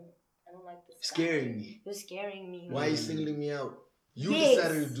 I don't like this. Scaring me. You're scaring me. Why are you singling me out? You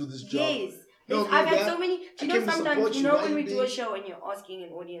decided to do this job. Yes. No, I've had so many. Sometimes, when we do a show and you're asking an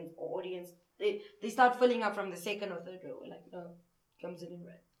audience, they start filling up from the second or third row. We're like, no, come sit in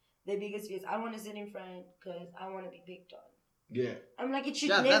front. Their biggest fear is, I want to sit in front because I want to be picked on. Yeah. I'm like, it should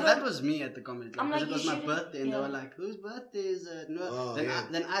never. Yeah, that was me at the comedy club. Because it was my birthday, and they were like, whose birthday is it? No.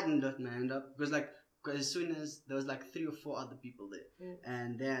 Then I didn't lift my hand up because as soon as there was 3 or 4 other people there,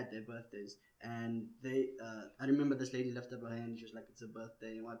 and they had their birthdays, and they, I remember this lady lifted up her hand. She was like, "It's a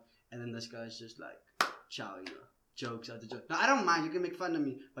birthday," and then this guy's just chowing her jokes out the joke. Now I don't mind. You can make fun of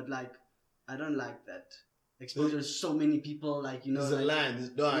me, but I don't like that exposure to so many people. There's a line. There's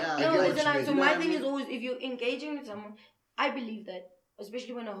a line. So my thing is always, if you're engaging with someone, I believe that,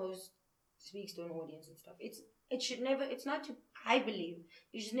 especially when a host speaks to an audience and stuff, it should never. It's not to. I believe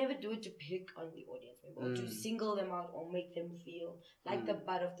you should never do it to pick on the audience or to single them out or make them feel like the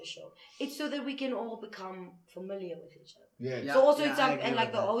butt of the show. It's so that we can all become familiar with each other. Yeah. So also it's and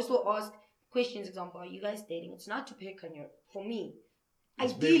the host will ask questions. Example, are you guys dating? It's not to pick on you. For me,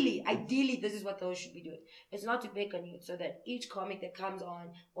 ideally, this is what the host should be doing. It's not to pick on you, so that each comic that comes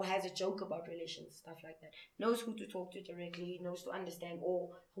on or has a joke about relations, stuff like that, knows who to talk to directly, knows to understand, or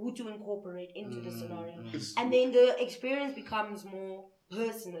who to incorporate into the scenario. And then the experience becomes more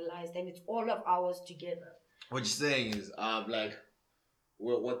personalized, and it's all of ours together. What you're saying is,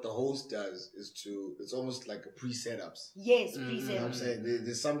 what the host does is it's almost like a pre-setups. Yes, pre-setups. You know what I'm saying?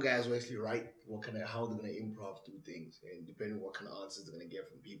 There's some guys who actually write how they're going to improv through things, and depending on what kind of answers they're going to get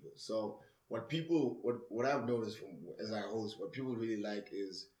from people. So what I've noticed as I host, what people really like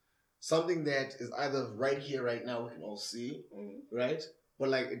is something that is either right here, right now, we can all see, right?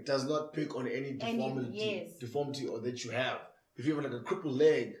 But it does not pick on any deformity or that you have. If you have a crippled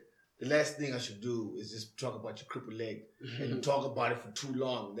leg, the last thing I should do is just talk about your crippled leg, and you talk about it for too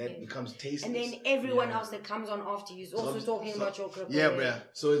long. That becomes tasteless. And then everyone else that comes on after you is also talking about your crippled leg. Yeah, bruh.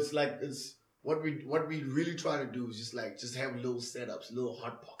 So it's what we really try to do is just have little setups, little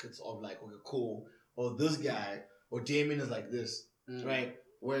hot pockets of okay, cool, or this guy or Damien is like this, right?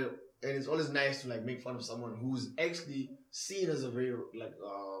 And it's always nice to make fun of someone who's actually seen as a very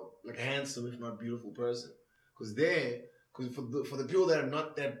handsome, if not beautiful person, because for the people that are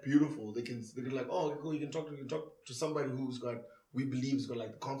not that beautiful, they can oh, okay, cool, you can talk to somebody we believe has got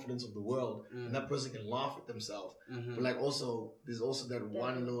the confidence of the world, and that person can laugh at themselves. But there's also that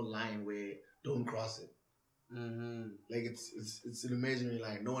one little line where don't cross it. It's an imaginary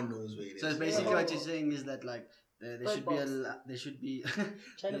line. No one knows where it is. So basically what you're saying is that there should be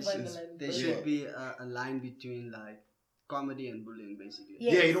trying to find the line. There should be a line between comedy and bullying, basically.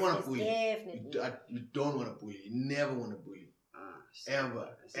 Yes, you don't want to bully. Definitely. You don't want to bully. You never want to bully. Ever.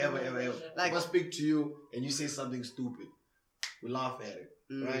 If I speak to you and you say something stupid, we laugh at it,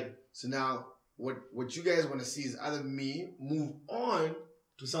 right? So now, what you guys want to see is either me move on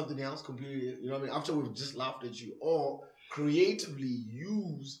to something else completely, you know what I mean, after we've just laughed at you, or creatively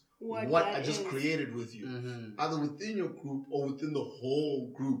use what I just created with you, either within your group or within the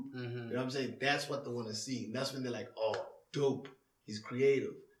whole group. You know what I'm saying? That's what they want to see. And that's when they're like, oh, dope. He's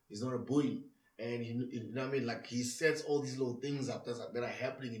creative. He's not a bully. And you know what I mean? Like, he sets all these little things up that are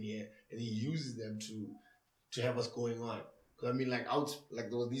happening in here, and he uses them to have us going on. Because I mean, like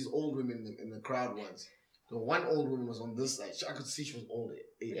there were these old women in the crowd once. The one old woman was on this side. I could see she was old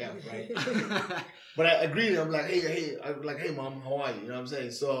AF, right? But I agreed. I'm like, hey, mom, how are you? You know what I'm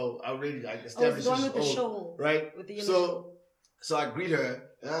saying? So I established she's with the show, right? With the so I greet her,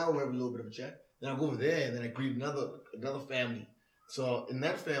 and we have a little bit of a chat. Then I go over there, and then I greet another family. So in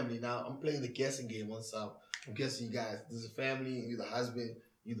that family now, I'm playing the guessing game on some. I'm guessing you guys. There's a family. You're the husband.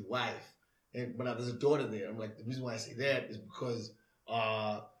 You're the wife. But now there's a daughter there. I'm like, the reason why I say that is because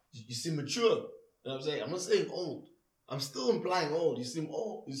you seem mature. You know what I'm saying? I'm not saying old. I'm still implying old. You seem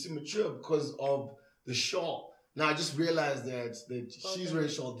old. You seem mature because of the shawl. Now I just realized that she's wearing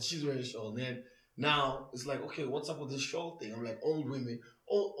shawl. She's wearing shawl. And then now it's like, okay, what's up with this shawl thing? I'm like, older women,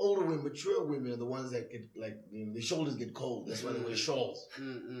 mature women are the ones that get like, you know, their shoulders get cold. That's why they wear shawls.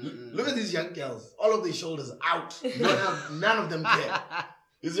 Look at these young girls. All of their shoulders out. None of them care.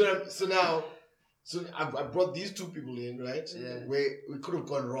 So I brought these two people in, right? Yeah. Where we could have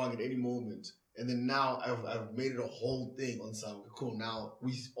gone wrong at any moment. And then now I've made it a whole thing on some cool. Now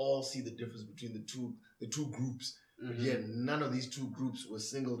we all see the difference between the two groups. But yet none of these two groups were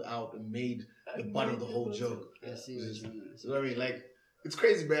singled out and made the butt of the whole joke. I see what you mean. So I mean, like, it's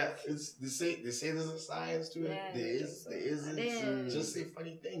crazy, bruh. They say there's a science to it. Yeah, there isn't. Just say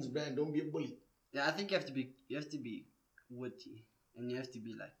funny things, bruh. Don't be a bully. Yeah, I think you have to be witty, and you have to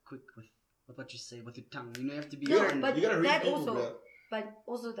be like quick with what you say with your tongue. You know, you have to be. But you gotta read that people, also, bruh. but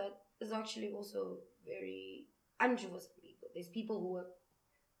also that is actually also very untrue for some people. There's people who are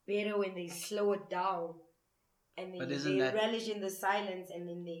better when they slow it down, and they relish in the silence, and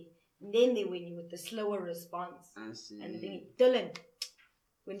then they win you with the slower response. I see. And the thing,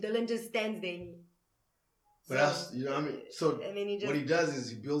 when Dylan just stands there, but that's, you know what I mean? So what he does is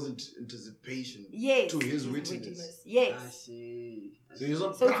he builds anticipation to his wittiness. Yes. I see. So he's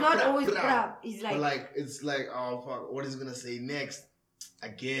not. So it's not always crap. He's like. But like it's like, oh fuck, what is he gonna say next? I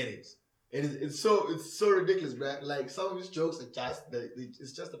get it. And it's so ridiculous, bro. Like, some of his jokes are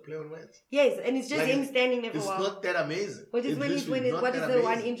it's just a play on words. Yes, and it's just like, him standing there for a while. It's not that amazing. What is what is the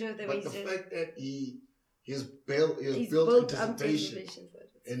one intro that but the fact that he's built anticipation,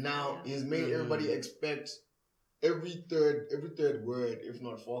 and now he's made everybody expect every third word, if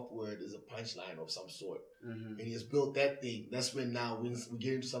not fourth word, is a punchline of some sort. And he has built that thing. That's when now we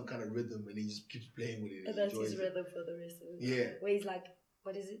get into some kind of rhythm, and he just keeps playing with it. And that's his rhythm for the rest of it. Yeah. Where he's like,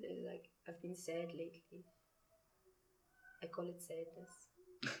 what is it? It's like, I've been sad lately. I call it sadness.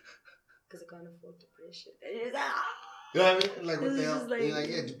 Because I can't afford depression. And he's like, you know what I mean? Like, what the hell? Like,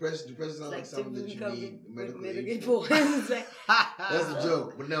 yeah, depression is not like something that you need medical aid for. That's the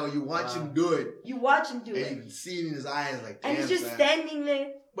joke. But no, you watch him do it. You watch him do and it. And you can see it in his eyes, like, damn, and he's just standing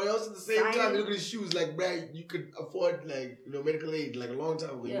there. But also at the same time, you look at his shoes, like, bruh, you could afford, like, you know, medical aid, like, a long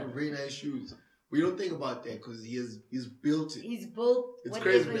time ago. Yeah. Very nice shoes. We don't think about that because he's built it. He's built it's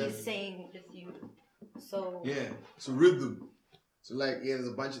whatever crazy, he's saying with you. So yeah, so rhythm. So like, yeah, there's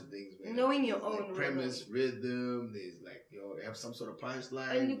a bunch of things, man. Knowing your own like premise, rhythm. There's like, you know, they have some sort of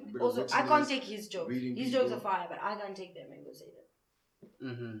punchline. And also, I can't take his jokes. His jokes are fire, but I can't take them and go say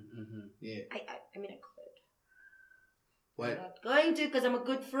them. Yeah. I mean, I could. What? I'm not going to because I'm a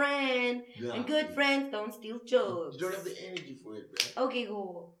good friend, and good friends don't steal jokes. You don't have the energy for it, man. Okay,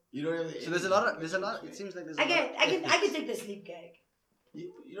 cool. You don't have the energy. So there's a lot. It seems like there's. I can take the sleep gag.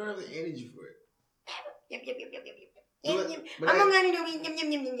 You don't have the energy for it. Yep.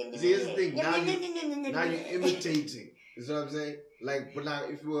 See, here's the thing. Now you're imitating. You know what I'm saying? Like, but now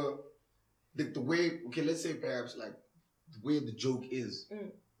if you were the way, okay, let's say perhaps like the way the joke is. You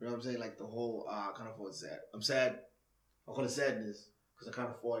know what I'm saying? Like the whole I can't afford sad. I'm sad. I call it sadness because I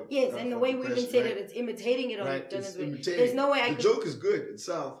can't afford it. Yes, and the way we even say that it's imitating it on Dylan's way. There's no way the joke is good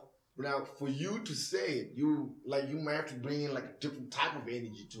itself. But now for you to say it, you might have to bring in like a different type of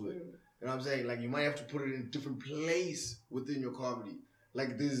energy to it. You know what I'm saying? Like you might have to put it in a different place within your comedy.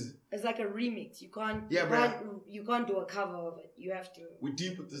 Like this. It's like a remix. You can't do a cover of it. You have to. We're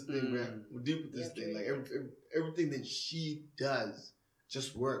deep with this thing, man. We're deep with this thing. Like everything that she does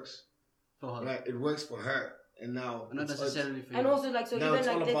just works. For her. Right? It works for her. And now not necessarily for you. And also like so even like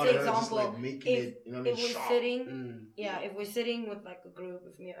let's say example like if we're sitting if we're sitting with like a group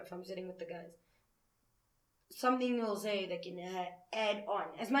if I'm sitting with the guys, something you'll say that can add on.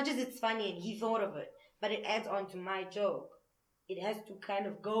 As much as it's funny and he thought of it, but it adds on to my joke. It has to kind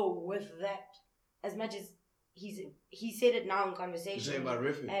of go with that. As much as he said it now in conversation. You're saying about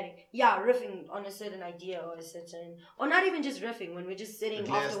riffing? Riffing on a certain idea or not even just riffing, when we're just sitting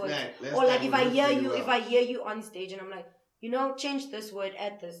like afterwards. Last or like night if I hear you on stage and I'm like, change this word,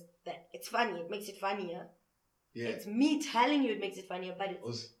 add this, that. It's funny. It makes it funnier. Yeah. It's me telling you it makes it funnier, but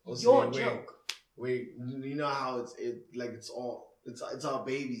it's your joke. Wait, you know how it's our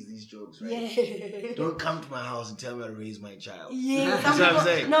babies, these jokes, right? Yeah. Don't come to my house and tell me how to raise my child. Yeah. That's what I'm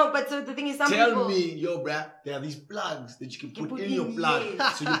saying. No, but so the thing is, tell me, yo, bruh, there are these plugs that you can put in your plug,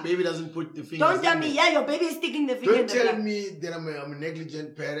 so your baby doesn't put the finger. Don't tell me, your baby is sticking the finger. Don't tell me that I'm a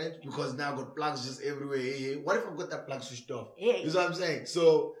negligent parent because now I've got plugs just everywhere. Hey, what if I've got that plug switched off? Yeah. You know what I'm saying?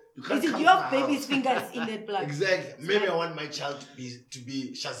 So you can't. Is it your baby's fingers in that plug? Exactly. Maybe I want my child to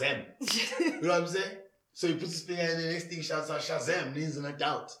be Shazam. You know what I'm saying? So he puts his finger in, the next thing shouts out Shazam, means an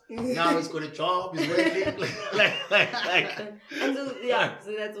adult. Now he's got a job, he's working. And so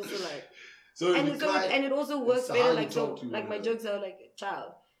that's also like. And it also works better. My jokes are like a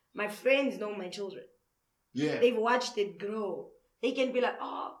child. My friends know my children. Yeah. They've watched it grow. They can be like,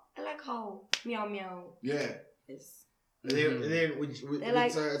 oh, I like how meow meow. Yeah. Yes. And then they're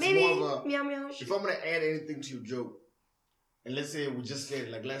like, maybe more of a, meow meow. If I'm gonna add anything to your joke, and let's say we just said,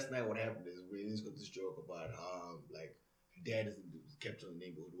 like last night, what happened is we just got this joke about like dad is kept on the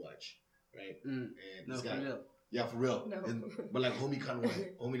neighborhood watch, right? And this guy, for real. Yeah, for real. No. But like homie can't watch.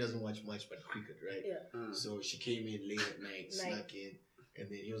 Homie doesn't watch much but cricket, right? Yeah. So she came in late at night, snuck in, and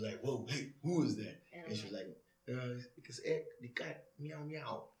then he was like, "Whoa, hey, who is that?" And she was like, "Because the cat meow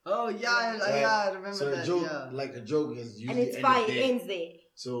meow." Oh yeah, I remember so that. So a joke, like a joke, is usually and it's fine. It ends there.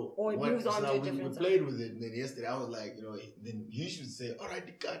 So or it moves on to a different. We played with it, and then yesterday I was like, then he should say, "All right,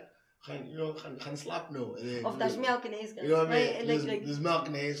 the cat." Can slap no. Of that milk and eggs. You know what I mean? There's milk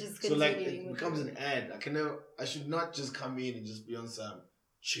and eggs. So like it becomes an ad. I should not just come in and just be on some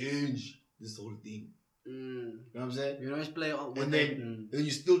change this whole thing. You know what I'm saying? You always play on and then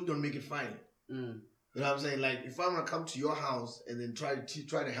you still don't make it funny. You know what I'm saying? Like if I'm gonna come to your house and then try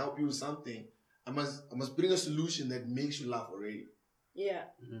to help you with something, I must bring a solution that makes you laugh already. Yeah.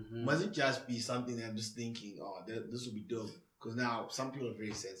 Mustn't just be something that I'm just thinking, this will be dope. Because now some people are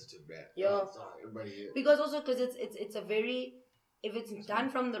very sensitive, right? Yeah. Everybody here. Because also because it's a very, if it's done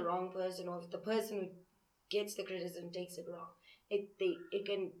from the wrong person or if the person who gets the criticism takes it wrong, it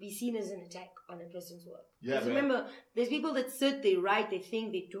can be seen as an attack on a person's work. Yeah. Because remember, there's people that sit, they write, they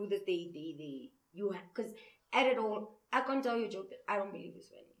think, they do this, because at it all, I can't tell you a joke that I don't believe is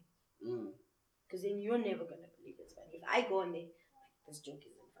funny. Because then you're never gonna believe it's funny. If I go on there, this joke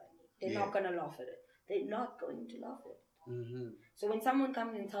isn't funny. They're not gonna laugh at it. They're not going to laugh at it. So when someone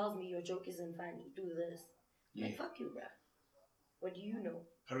comes and tells me your joke isn't funny, do this. Yeah. Like, fuck you, bruh. What do you know?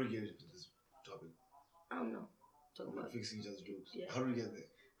 How do we get into this topic? I don't know. Talking about fixing each other's jokes. Yeah. How do we get there?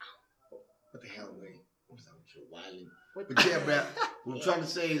 What the hell, man? What is that with your wilding? But yeah, bruh. What I'm trying to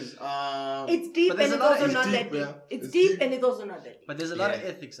say is, it's deep and it's also not that deep. It's deep and it's also not that deep. But there's a lot of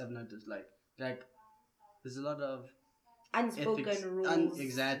ethics I've noticed. Like there's a lot of unspoken ethics. Rules.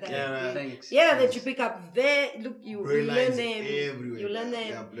 Exactly. That you pick up there. Look, you learn them. You learn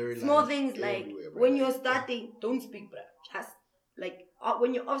them. Small things like when you're starting, don't speak, bruh. Just like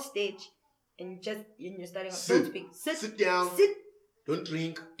when you're off stage and you're starting off, don't speak. Sit down. Sit. Don't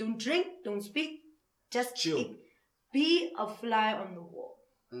drink. Don't speak. Just chill. Be a fly on the wall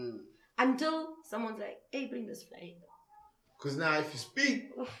until someone's like, "Hey, bring this fly here." Because now, if you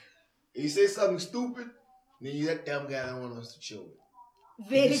speak, and you say something stupid, then you're that damn guy that one wants to chill with.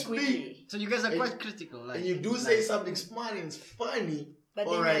 Very quickly. So you guys are quite critical. And you do say something smart and it's funny. But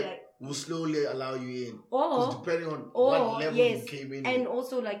all right, we'll slowly allow you in. Because depending on what level you came in. And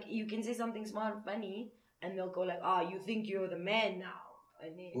also, like, you can say something smart and funny, and they'll go like, you think you're the man now.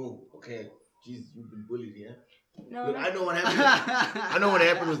 And then, okay. Jeez, you've been bullied, yeah? No. Look, I know what happened. I know what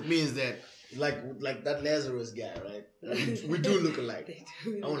happened with me is that, like that Lazarus guy, right? We do look alike. I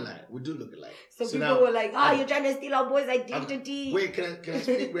won't lie. We do look alike. So people now, were like, you're trying to steal our boys' identity. Wait, can I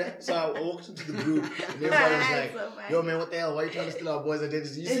speak, bro? So I walked into the group and everybody was like, yo, man, what the hell? Why are you trying to steal our boys'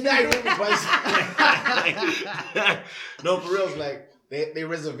 identity? You see that? No, for real, like, their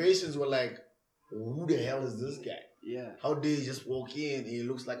reservations were like, who the hell is this guy? Yeah. How did he just walk in and he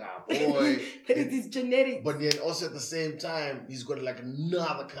looks like a boy? But it is genetic. But then also at the same time, he's got like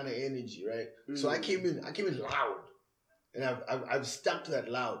another kind of energy, right? So I came in loud. And I've stuck to that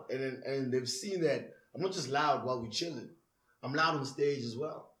loud. And they've seen that I'm not just loud while we're chilling. I'm loud on stage as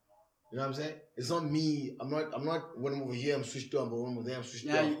well. You know what I'm saying? It's not me. I'm not when I'm over here I'm switched on, but when I'm over there I'm switched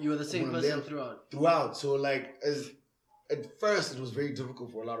on. Yeah, you were the same person throughout. So like at first, it was very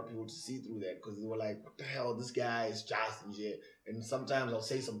difficult for a lot of people to see through that because they were like, what the hell, this guy is just and shit. And sometimes I'll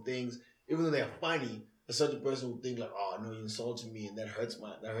say some things, even though they're funny, a certain person would think like, oh no, you insulted me and that hurts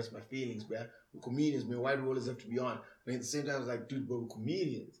my feelings, bruh. We're comedians, man. Why do we always have to be on? But at the same time, it's like, dude, but we're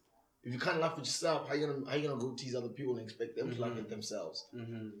comedians. If you can't laugh at yourself, how you gonna go tease other people and expect them to laugh at themselves?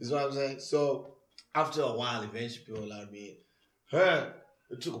 Is what I'm saying. So after a while, eventually people allowed me in.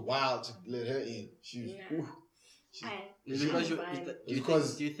 It took a while to let her in. She was. Do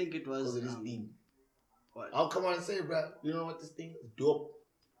you think it was? Because of this thing. What? I'll come on and say, bro. You know what this thing is? Dope.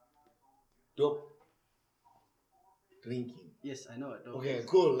 Drinking. Yes, I know it. Okay,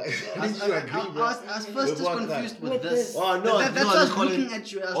 cool. Like, I was first just confused with this. Oh no, that's why I was looking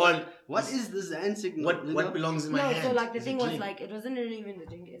at you. I was like, what is this hand signal? What belongs in my hand? No, so like the thing was like, it wasn't really even the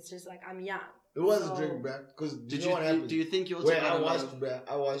drink. It's just like I'm young. It was a drink, bro. Because do you know what happened? Do you think you also? Where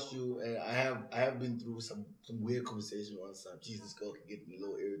I watched you, and I have been through some weird conversation once. Jesus, this girl can get a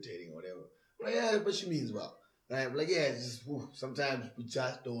little irritating or whatever. Like, yeah, but she means well. Right? I'm like, yeah, it's just sometimes we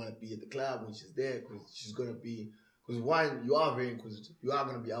just don't want to be at the club when she's there because she's gonna be. Because one, you are very inquisitive. You are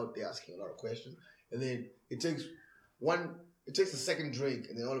gonna be out there asking a lot of questions, and then it takes a second drink,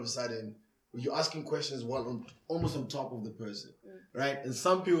 and then all of a sudden you're asking questions while almost on top of the person, right? And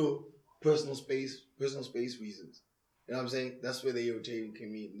some people, personal space reasons. You know what I'm saying? That's where the irritating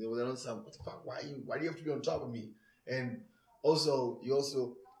came in. They don't say, what the fuck? Why do you have to be on top of me? And also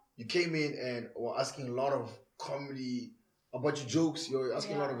you came in and were asking a lot of comedy about your jokes. You're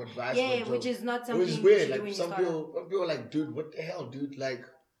asking a lot of advice. Yeah, which is not something. Which is weird. Like some people are like, dude, what the hell, dude? Like,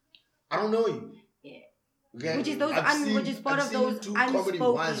 I don't know you. Yeah. Okay? Which is part of those unspoken.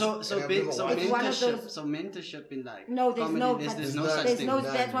 So mentorship in like no, there's comedy, no, there's no such thing.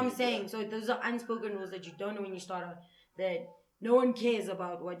 That's what I'm saying. So those are unspoken rules that you don't know when you start out. That no one cares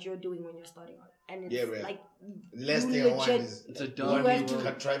about what you're doing when you're starting out. And it's like last thing I want is it's a try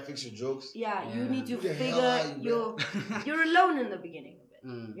to fix your jokes. Yeah, you need to figure you're alone in the beginning of it.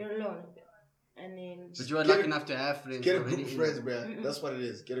 You're alone a bit. And then but you are lucky enough to have friends. Get a group of friends, bro. That's what it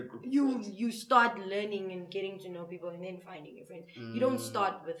is. Get a group of friends. You start learning and getting to know people and then finding your friends. You don't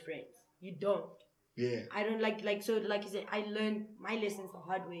start with friends. You don't. Yeah. I don't like you said, I learned my lessons the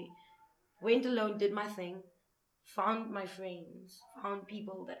hard way. Went alone, did my thing, found my friends, found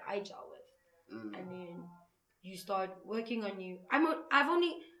people that I gel with. And then you start working on you.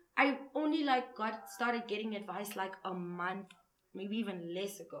 I only started getting advice like a month, maybe even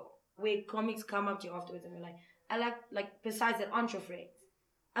less ago. Where comics come up to you afterwards and they're like, I like besides that aren't your friends,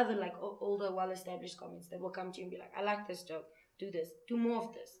 other like older, well-established comics that will come to you and be like, I like this joke, do this, do more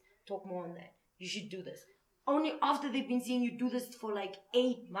of this, talk more on that, you should do this. Only after they've been seeing you do this for like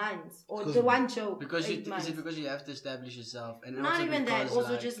 8 months or the one joke. Is it because you have to establish yourself? And not also even that,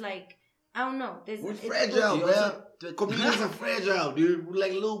 also like, just like, I don't know. We're fragile, man. Comedians are fragile, dude. We're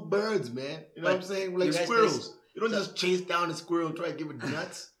like little birds, man. You know what I'm saying? We're like squirrels. You don't just chase down a squirrel and try to give it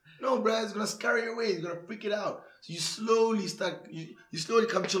nuts. No, bro, it's gonna scurry away. It's gonna freak it out. So you slowly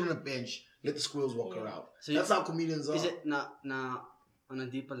come chill on a bench, let the squirrels walk around. So that's how comedians are. Is it now on a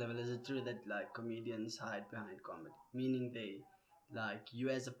deeper level? Is it true that like comedians hide behind comedy, meaning they like you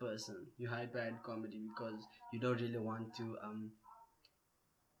as a person, you hide behind comedy because you don't really want to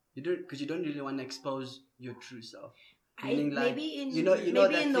you don't really want to expose your true self. Meaning like you know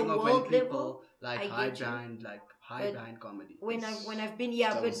that thing of when people like hide behind comedy. When I've been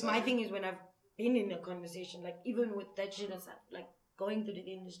but my thing is when I've been in a conversation, like even with that shit aside, like going through the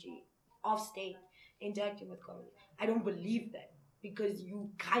industry, off stage, interacting with comedy, I don't believe that because you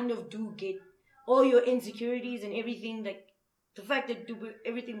kind of do get all your insecurities and everything. Like the fact that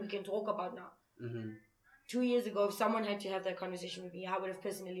everything we can talk about now. 2 years ago, if someone had to have that conversation with me, I would have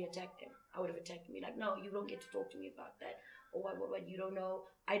personally attacked them. I would have attacked me like, no, you don't get to talk to me about that, or what you don't know.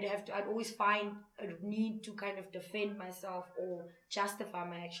 I'd always find a need to kind of defend myself or justify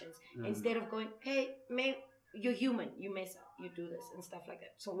my actions instead of going, hey, man, you're human, you mess up, you do this and stuff like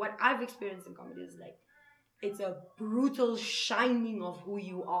that. So what I've experienced in comedy is like, it's a brutal shining of who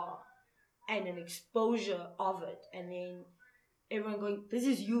you are and an exposure of it, and then everyone going, this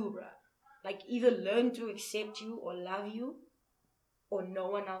is you, bruh. Like either learn to accept you or love you, or no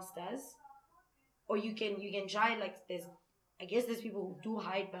one else does. Or you can try, like there's people who do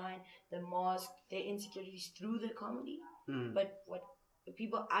hide behind the mask, their insecurities through the comedy. But what the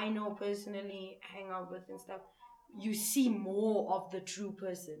people I know personally hang out with and stuff, you see more of the true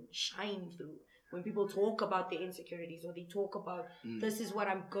person shine through. When people talk about their insecurities or they talk about this is what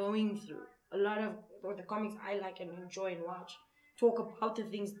I'm going through. A lot of the comics I like and enjoy and watch talk about the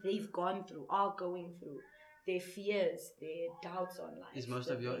things they've gone through, are going through, their fears, their doubts on life. Is most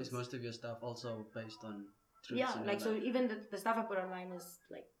of your stuff also based on truths? Yeah, like so even the stuff I put online is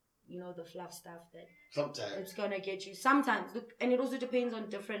like, you know, the fluff stuff that sometimes it's gonna get you. Sometimes, look, and it also depends on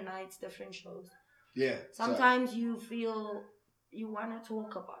different nights, different shows. Yeah. Sometimes you feel you want to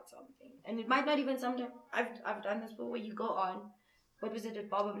talk about something, and it might not even. Sometimes I've done this before where you go on. What was it at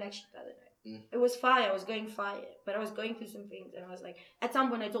Barber Black Sheep the other night? It was fire. I was going fire, but I was going through some things, and I was like, at some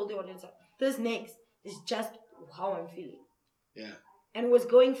point, I told the audience, "This next is just how I'm feeling." Yeah. And it was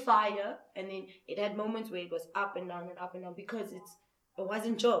going fire, and then it had moments where it was up and down because it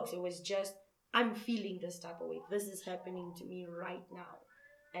wasn't jokes. It was just I'm feeling this type of way. This is happening to me right now,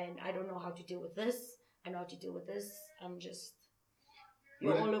 and I don't know how to deal with this. I know how to deal with this. I'm just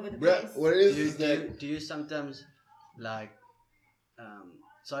you're all over the place. What it is that do you sometimes like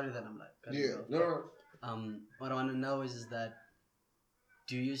sorry that I'm like no. What I want to know is that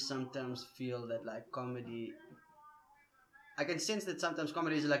do you sometimes feel that like comedy, I can sense that sometimes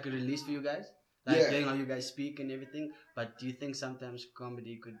comedy is like a release for you guys, like hearing how you guys speak and everything, but do you think sometimes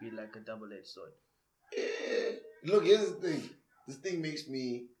comedy could be like a double-edged sword? Look, here's the thing. This thing makes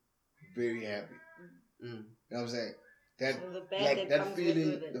me very happy. You know what I'm saying? That like that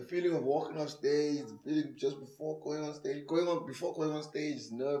feeling, the feeling of walking off stage, the feeling just before going on stage, before going on stage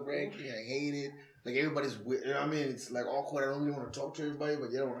is nerve-wracking. I hate it. Like everybody's weird. You know what I mean? It's like awkward. I don't really want to talk to everybody,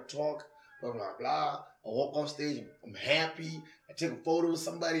 but you don't want to talk. Blah blah blah. I walk off stage. I'm happy. I take a photo with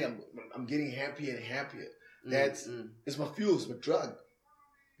somebody. I'm getting happier and happier. It's my fuel. It's my drug.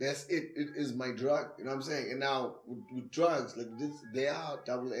 That's it. It is my drug. You know what I'm saying? And now with drugs like this, they are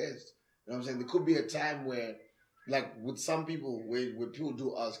double-edged. You know what I'm saying? There could be a time where, like with some people, where people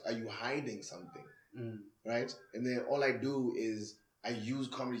do ask, "Are you hiding something?" Right? And then all I do is I use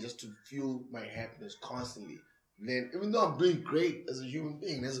comedy just to fuel my happiness constantly. And then even though I'm doing great as a human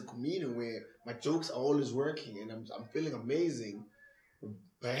being, as a comedian, where my jokes are always working and I'm feeling amazing,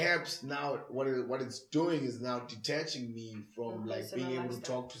 perhaps now what it's doing is now detaching me from like being able to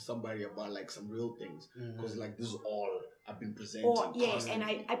talk to somebody about like some real things, because like this is all I've been presenting. And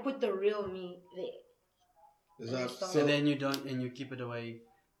I put the real me there. So then you don't, and you keep it away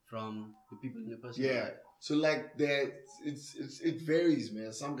from the people in your personal life. So like it varies,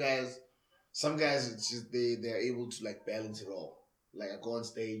 man. Some guys it's just they're able to like balance it all. Like I go on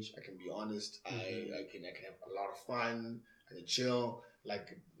stage, I can be honest, I can have a lot of fun, I can chill.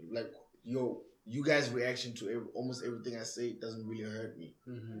 Like you guys' reaction to almost everything I say doesn't really hurt me.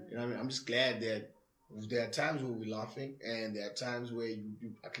 You know what I mean? I'm just glad that there are times where we're laughing, and there are times where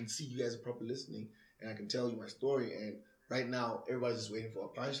I can see you guys are proper listening, and I can tell you my story. And right now, everybody's just waiting for a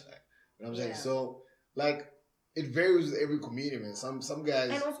punchline. You know what I'm saying? So, like, it varies with every comedian, man. Some guys,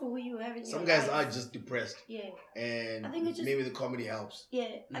 and also who you have in some your guys life. are just depressed. Yeah. And I think it's just, maybe the comedy helps. Yeah,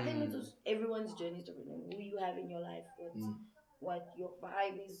 I think it's just everyone's journey is different. And who you have in your life, what your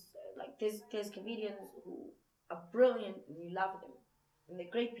vibe is. Like, there's comedians who are brilliant and you love them, and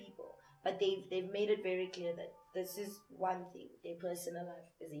they're great people. But they've made it very clear that this is one thing. Their personal life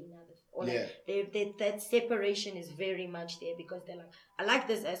is another. Or like that separation is very much there, because they're like, I like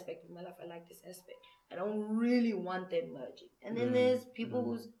this aspect of my life. I like this aspect. I don't really want them merging. And then there's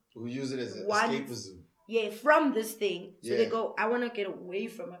people who use it as an escapism. Yeah, from this thing. So they go, I want to get away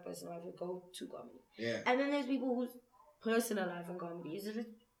from my personal life and go to comedy. Yeah. And then there's people whose personal life and comedy is it's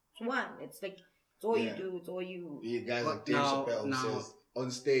one. It's like it's all you do. It's all you. Yeah, guys like Dave Chappelle who says on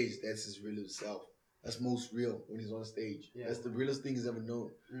stage that's his real self. That's most real when he's on stage. Yeah. That's the realest thing he's ever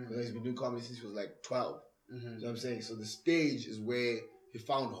known. Because he's been doing comedy since he was like 12. You know what I'm saying? So the stage is where he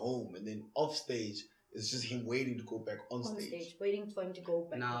found home, and then off stage it's just him waiting to go back on stage. Waiting for him to go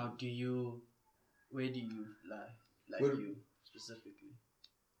back. Now, where do you lie? Like you specifically?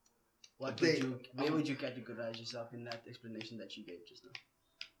 Where would you categorize yourself in that explanation that you gave just now?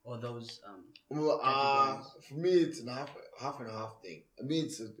 Or those for me it's a half and half thing. I mean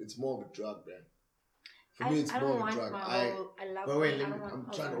it's more of a drug, man. For me it's more of a drug. I'm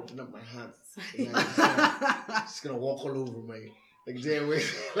trying to open up my hands. Just gonna walk all over my damn way.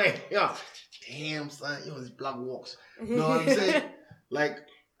 Like, damn son, these black walks. You know what I'm saying? Like,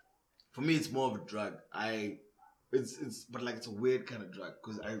 for me it's more of a drug. But like it's a weird kind of drug,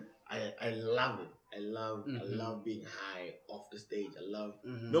 because I love it. I love being high off the stage. I love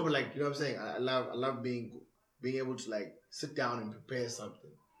no, but like, you know what I'm saying. I love being able to like sit down and prepare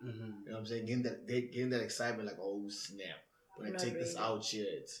something. You know what I'm saying. Getting that excitement, like, oh snap, when I take this out here,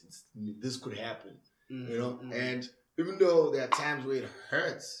 it's this could happen. You know, and even though there are times where it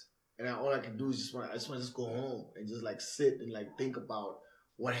hurts, and all I can do is just want to go home and just like sit and like think about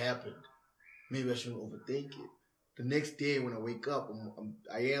what happened. Maybe I shouldn't overthink it. The next day when I wake up,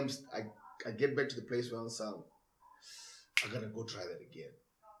 I get back to the place where I'm saying, I gotta go try that again.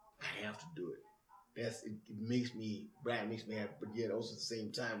 I have to do it. It makes me happy, but yet also at the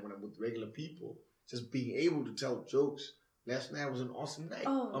same time, when I'm with regular people, just being able to tell jokes. Last night was an awesome night.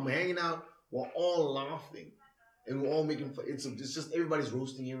 I'm hanging out we're all laughing, and we're all making fun. It's just everybody's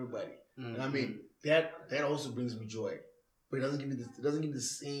roasting everybody. Mm-hmm. And I mean that also brings me joy, but it doesn't give me the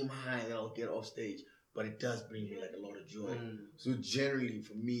same high that I'll get off stage. But it does bring me like a lot of joy. So generally,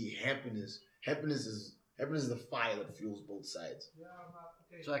 for me, happiness is the fire that fuels both sides.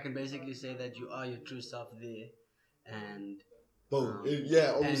 So I can basically say that you are your true self there, and both,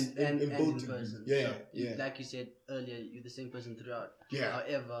 almost and both in person. Yeah, so yeah. Like you said earlier, you're the same person throughout. Yeah.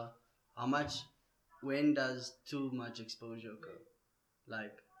 However, when does too much exposure occur?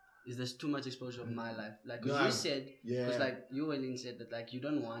 Like, is there too much exposure of my life? Like, because you said, because like you, Eileen, said that like you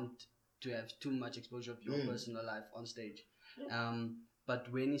don't want to have too much exposure of your personal life on stage.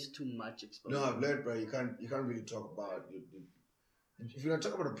 But when is too much exposure? No, I've learned, bro. You can't really talk about if you're gonna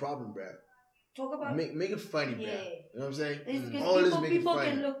talk about a problem, bro. Talk about make it funny, bro. You know what I'm saying? Always make it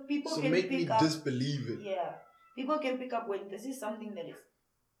funny. People can make me up, disbelieve it. Yeah, people can pick up when this is something that is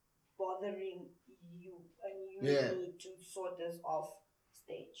bothering you, and you need to sort this off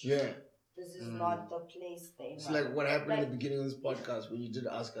stage. Yeah. This is not the place they It's like what happened in the beginning of this podcast when you did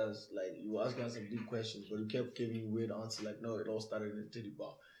ask us, like, you were asking us some deep questions, but you kept giving you weird answers, like, no, it all started in a titty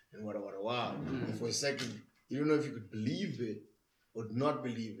bar, and what. And for a second, you don't know if you could believe it or not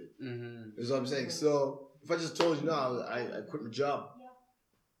believe it. That's what I'm saying. So, if I just told you, no, I quit my job.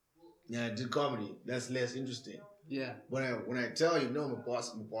 Yeah, I did comedy. That's less interesting. Yeah. When I tell you, no, my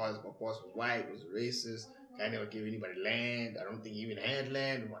boss was white, was racist. I never gave anybody land. I don't think he even had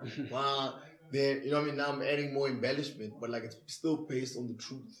land. Wow. Then, you know what I mean? Now I'm adding more embellishment, but like it's still based on the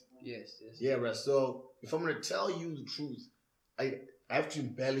truth. Yes. Yeah, right. So if I'm going to tell you the truth, I have to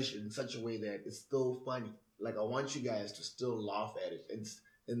embellish it in such a way that it's still funny. Like I want you guys to still laugh at it. And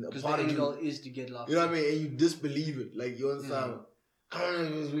because the end goal is to get laughed. You know what I mean? And you disbelieve it. Like you understand? I don't know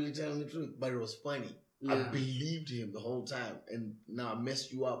if he was really telling the truth, but it was funny. Yeah. I believed him the whole time. And now I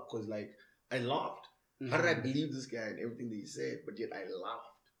messed you up because like I laughed. How did I believe this guy and everything that he said, but yet I laughed?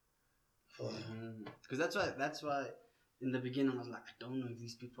 Because that's why in the beginning I was like, I don't know if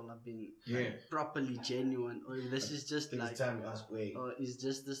these people are being like, properly genuine, or if this is just like, time to ask way. Or is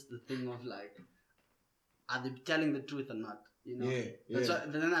just this the thing of like, are they telling the truth or not? You know? Yeah. That's why,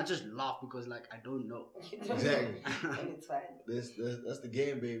 then I just laugh because like I don't know. Exactly. And it's fine. That's the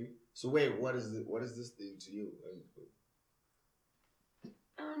game, baby. So wait, what is this thing to you?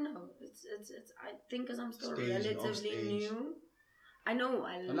 I don't know. It's I think because I'm still relatively new. I know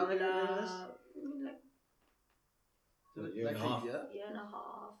I love like year and a half. Year and a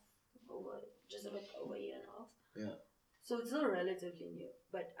half. Just a bit over a year and a half. Yeah. So it's still relatively new.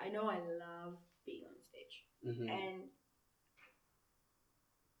 But I know I love being on stage. And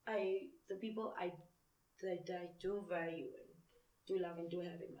the people that I do value and do love and do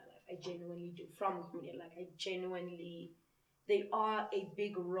have in my life, I genuinely do from comedy. Like I genuinely, they are a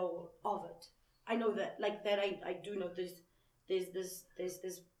big role of it. I know that, like that. I do know there's this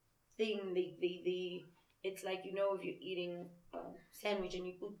thing. It's like, you know, if you're eating a sandwich and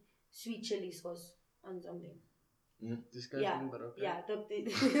you put sweet chili sauce on something. Disgusting, but okay. Yeah,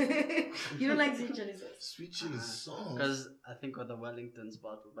 you don't like sweet chili sauce. Sweet chili sauce. Because I think of the Wellington's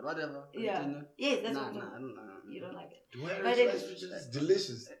bottle, but whatever. Yeah. Yes, that's what I don't know. You don't like it. Do I really like sweet chili? It's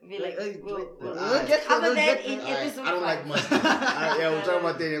delicious. We'll get cover that in episode 5. I don't like mustard. We'll talk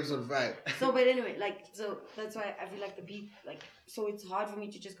about that in episode 5. So, but anyway, so that's why I feel like the beat, like, so it's hard for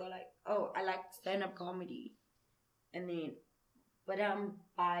me to just go like, oh, I like stand-up comedy, and then. But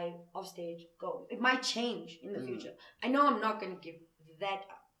by off stage, go. It might change in the future. I know I'm not going to give that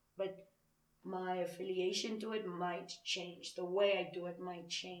up, but my affiliation to it might change. The way I do it might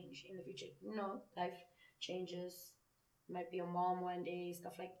change in the future. You know, life changes. Might be a mom one day,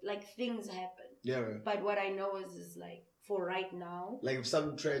 stuff like things happen. Yeah, right. But what I know is like for right now. Like if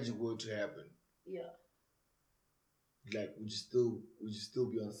something tragic were to happen. Yeah. Like would you still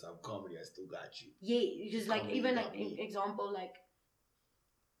be on some comedy? I still got you. Yeah, because like comedy even like example like.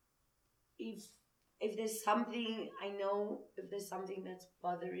 If there's something, I know if there's something that's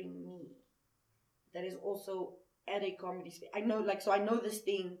bothering me that is also at a comedy space. I know, like, so I know this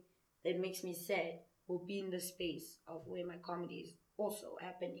thing that makes me sad will be in the space of where my comedy is also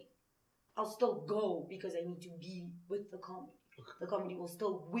happening. I'll still go because I need to be with the comedy. Okay. The comedy will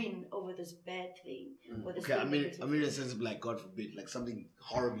still win over this bad thing. Or this thing I mean in a sense of like, God forbid, like something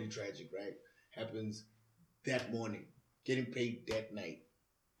horribly tragic, right? Happens that morning, getting paid that night.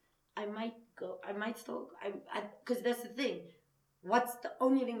 I might go. I might still. Because that's the thing. What's the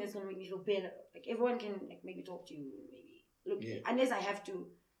only thing that's gonna make me feel better? Like everyone can like maybe talk to you, maybe look. Yeah. Unless I have to.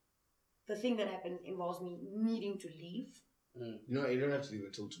 The thing that happens involves me needing to leave. No, you don't have to leave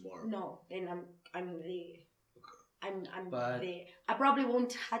until tomorrow. No, then I'm there. Okay. I'm there. I probably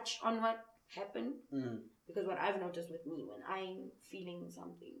won't touch on what happen. Because what I've noticed with me, when I'm feeling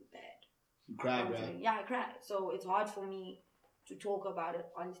something bad, you cry, right? Yeah, I cry. So it's hard for me to talk about it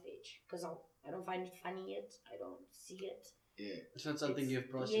on stage because I don't find it funny yet. I don't see it. Yeah, it's not something you've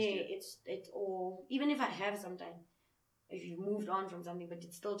processed yet. Yeah, it's all, even if I have sometimes, if you've moved on from something, but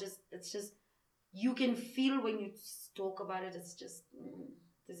it's still just, it's just, you can feel when you talk about it, it's just,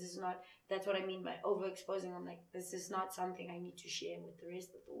 this is not, that's what I mean by overexposing. I'm like, this is not something I need to share with the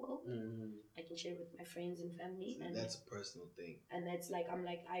rest of the world. I can share with my friends and family. So and that's a personal thing. And that's like, I'm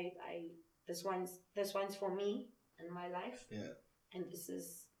like, this one's for me and my life. Yeah. And this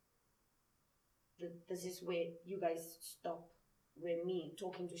is where you guys stop. Where me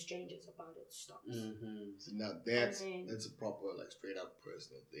talking to strangers about it stops. So now that's a proper, like, straight up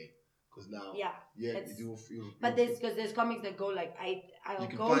personal thing. Because now, you do feel. But there's comics that go like, I'll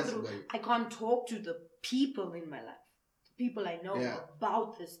go through. Somebody. I can't talk to the people in my life, the people I know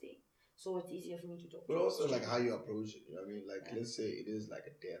about this thing. So it's easier for me to talk. But also, like, how you approach it. You know what I mean? Like, let's say it is like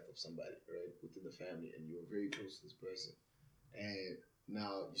a death of somebody, right, within the family, and you're very close to this person, and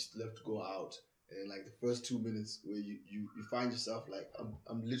now you still have to go out. And like the first 2 minutes where you find yourself like,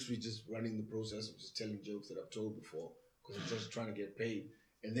 I'm literally just running the process of just telling jokes that I've told before because I'm just trying to get paid.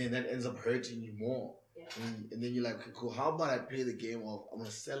 And then that ends up hurting you more. Yeah. And then you're like, okay, cool, how about I play the game of, I'm going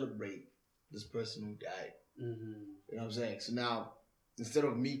to celebrate this person who died. You know what I'm saying? So now, instead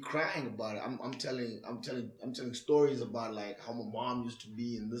of me crying about it, I'm telling stories about like how my mom used to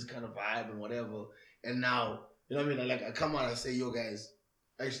be and this kind of vibe and whatever. And now, you know what I mean? Like I come out and say, yo guys,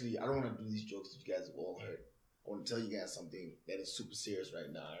 actually, I don't want to do these jokes that you guys have all heard. I want to tell you guys something that is super serious right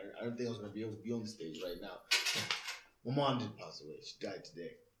now. I don't think I was going to be able to be on the stage right now. My mom did pass away. She died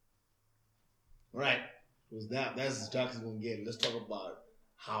today. All right. It was that. That's as dark as we're going to get. Let's talk about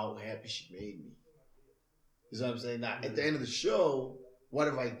how happy she made me. You know what I'm saying? Now, at the end of the show, what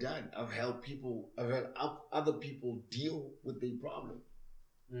have I done? I've helped other people deal with their problem.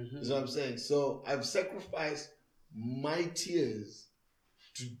 You know what I'm saying? So I've sacrificed my tears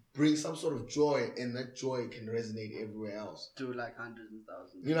to bring some sort of joy, and that joy can resonate everywhere else. To like hundreds and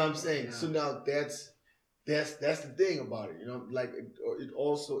thousands. You know what I'm saying? Yeah. So now that's the thing about it. You know, like it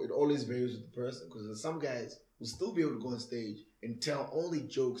always varies with the person, because there's some guys who still be able to go on stage and tell only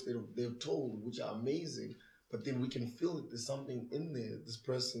jokes that they've told, which are amazing, but then we can feel that there's something in there. This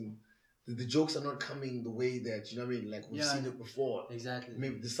person, the jokes are not coming the way that, you know what I mean? Like we've seen it before. Exactly.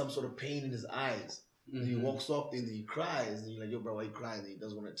 Maybe there's some sort of pain in his eyes. And he walks off, and then he cries, and you're like, yo, bro, why you crying? And he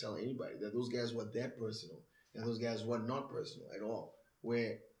doesn't want to tell anybody. That those guys were that personal, and those guys were not personal at all.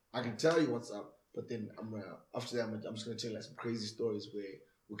 Where I can tell you what's up, but then after that, I'm just gonna tell you like some crazy stories where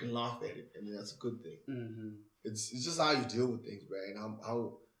we can laugh at it, and that's a good thing. It's just how you deal with things, bro, and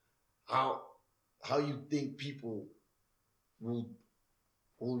how you think people will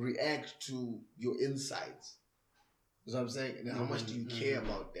react to your insights. You know what I'm saying? And how much do you care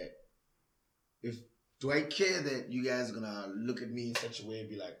about that? Do I care that you guys are gonna look at me in such a way and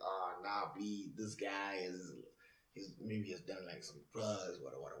be like, nah, B, this guy maybe has done like some drugs,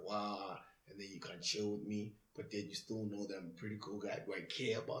 and then you can't chill with me, but then you still know that I'm a pretty cool guy. Do I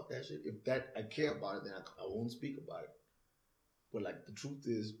care about that shit? If I care about it, then I won't speak about it. But like the truth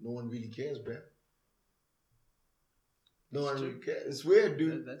is, no one really cares, bro. No one really cares. It's weird,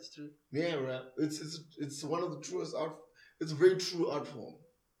 dude. That's true. Yeah, bro. It's one of the truest art. It's a very true art form.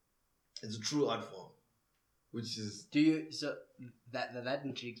 It's a true art form. Which is... So that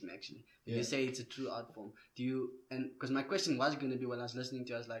intrigues me actually. You say it's a true art form. Because my question was going to be when I was listening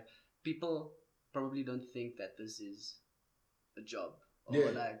to it, I was like, people probably don't think that this is a job.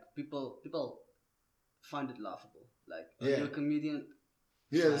 Or like, people find it laughable. Like, you're a comedian.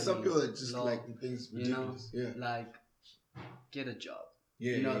 Yeah, there's some people that just like the things ridiculous. Like, get a job.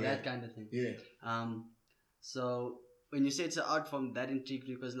 That kind of thing. Yeah. So, when you say it's an art form, that intrigued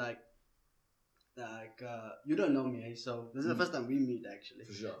me because like, you don't know me, eh? So this is the first time we meet actually.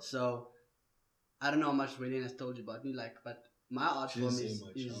 For sure. So I don't know how much Raylene has told you about me, like, but my art form is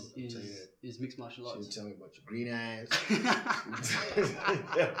mixed martial arts. She tell me about your green eyes.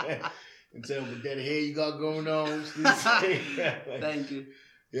 And tell me what that hair you got going on. Thank you.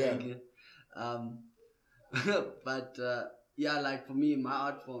 Yeah. Thank you. But like for me, my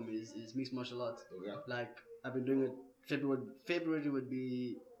art form is mixed martial arts. Okay. Like I've been doing it. February would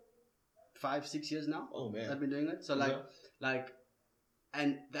be 5-6 years now. Oh man, I've been doing it. So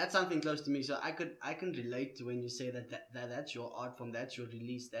and that's something close to me. So I can relate to when you say that's your art form, that's your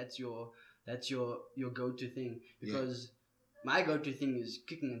release, that's your go-to thing. Because my go-to thing is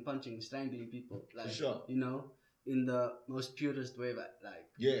kicking and punching, strangling people. Like, for sure. in the most purest way. Like,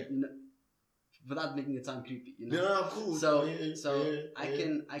 yeah. without making it sound creepy, you know. Yeah, cool. So I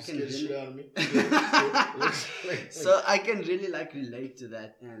can really, really out of me. so I can really like relate to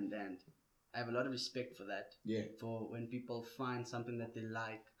that, and I have a lot of respect for that. Yeah. For when people find something that they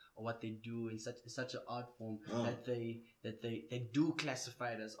like or what they do in such an art form that they do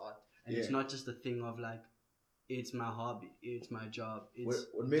classify it as art, and it's not just a thing of like, it's my hobby, it's my job, it's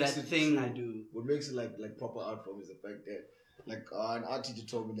what makes that it thing true, I do. What makes it like proper art form is the fact that like an art teacher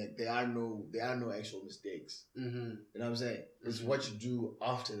told me like there are no actual mistakes. Mm-hmm. You know what I'm saying? It's what you do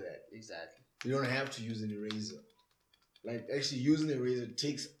after that. Exactly. You don't have to use an eraser. Like actually using the eraser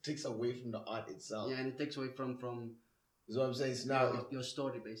takes away from the art itself. Yeah, and it takes away from That's what I'm saying. It's now your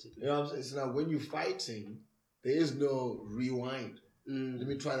story basically. You know what I'm saying? So now when you're fighting, there is no rewind. Let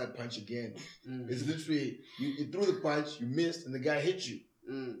me try that punch again. It's literally you threw the punch, you missed, and the guy hit you.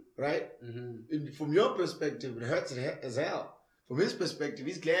 Right? And from your perspective, it hurts as hell. From his perspective,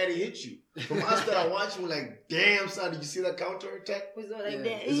 he's glad he hit you. From us that are watching, we're like, damn, son, did you see that counter attack? Was not like that.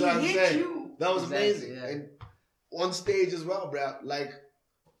 That's He what I'm hit saying. you. That was Exactly, amazing. yeah. And on stage as well, bro. Like,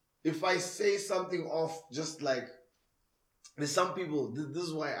 if I say something off, just like, there's some people. This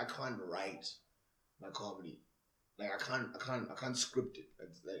is why I can't write my comedy. Like I can't script it.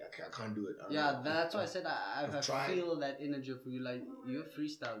 Like I can't do it. That's why I said I tried. feel that energy for you. Like you're a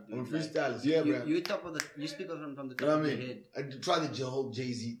freestyle dude. I'm a freestylist, like, yeah, bro. You speak from the top You know of what I your mean? head. I try the whole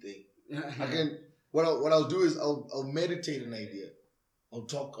Jay-Z thing. I can. What I'll do is I'll meditate an idea. I'll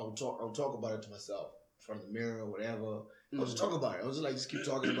talk about it to myself in front of the mirror or whatever. I'll just talk about it. I'll just keep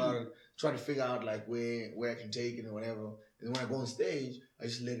talking about it, try to figure out like where I can take it and whatever. And when I go on stage, I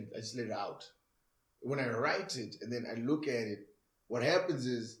just let it out. When I write it and then I look at it, what happens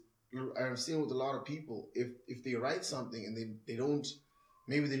is I've seen with a lot of people, if they write something and they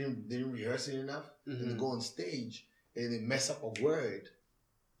didn't rehearse it enough, and they go on stage and they mess up a word,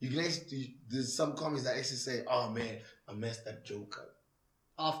 you can actually, there's some comics that actually say, "Oh man, I messed that joke up."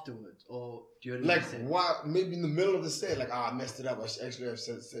 Afterwards, or during like the set. why? Maybe in the middle of the set, like, I messed it up. I should actually have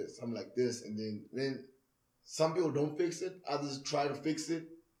said something like this, and then some people don't fix it, others try to fix it.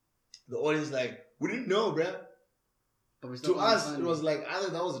 The audience like, we didn't know, bruh. But to us, it was like either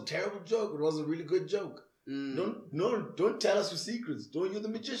that was a terrible joke or it was a really good joke. Don't tell us your secrets. Don't, you're the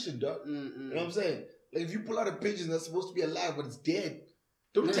magician, dog. You know what I'm saying? Like if you pull out a pigeon that's supposed to be alive but it's dead,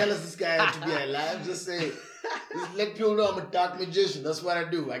 don't tell us this guy had to be alive. Just say, just let people know I'm a dark magician. That's what I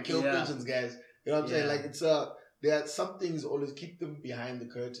do. I kill pigeons, guys. You know what I'm saying? Like there are some things, always keep them behind the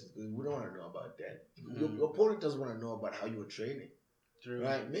curtains because we don't want to know about that. Your opponent doesn't want to know about how you were training. True.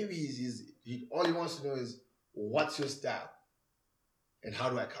 Right? Maybe he all he wants to know is what's your style and how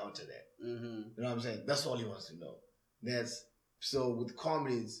do I counter that? You know what I'm saying? That's all he wants to know. So with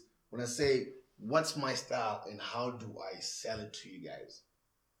comedies, when I say what's my style and how do I sell it to you guys,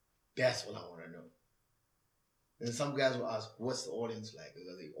 that's what I want to know. And some guys will ask, what's the audience like?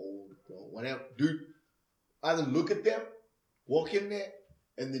 Are they old, whatever? Dude, either look at them, walk in there,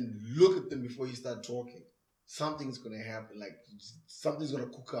 and then look at them before you start talking. Something's going to happen, like something's going to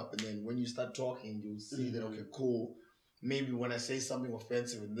cook up. And then when you start talking, you'll see that, okay, cool. Maybe when I say something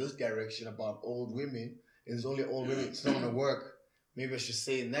offensive in this direction about old women, and it's only old women, it's not going to work. Maybe I should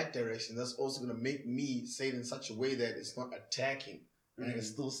say in that direction. That's also going to make me say it in such a way that it's not attacking. And I can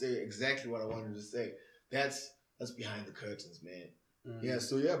still say exactly what I wanted to say. That's behind the curtains, man. Yeah,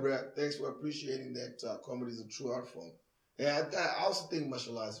 so yeah, bro, thanks for appreciating that comedy is a true art form. Yeah, I also think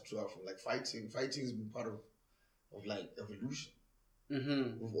martial arts is a true art form. Like fighting has been part of like evolution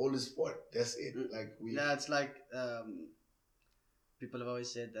with all the sport. That's it. Like it's like people have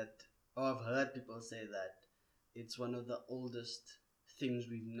always said that, or I've heard people say that it's one of the oldest things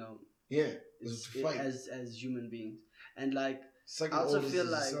we've known. Yeah, it's to fight as human beings, and like second I also oldest feel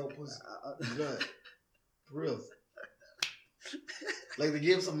is like sell pussy. For real. Like they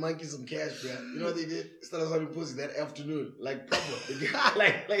gave some monkeys some cash, bro. You know what they did? Instead of having pussy that afternoon, like proper. They gave,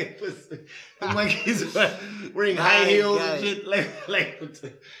 like pussy. The monkeys were wearing high heels and shit.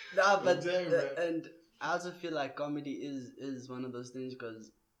 And I also feel like comedy is one of those things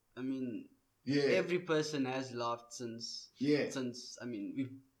because I mean, every person has laughed since existence.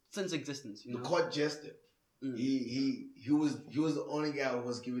 You know? The court jester. He was the only guy who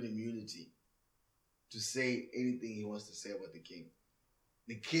was given immunity to say anything he wants to say about the king.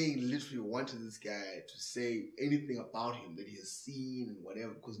 The king literally wanted this guy to say anything about him that he has seen and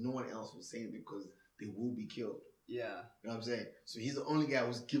whatever, because no one else was saying it because they will be killed. You know what I'm saying? So he's the only guy who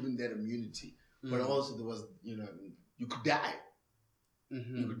was given that immunity. But also there was, you could die.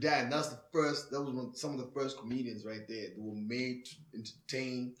 You could die. And that was some of the first comedians right there that were made to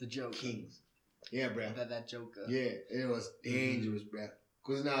entertain the Joker. Kings. Yeah, bro. That Joker. Yeah, and it was dangerous, bro.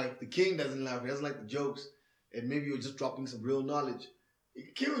 Because now if the king doesn't laugh, he doesn't like the jokes, and maybe you're just dropping some real knowledge, it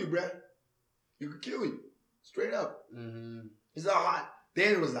could kill you, bruh. It could kill you. Straight up. Mm-hmm. It's all hot.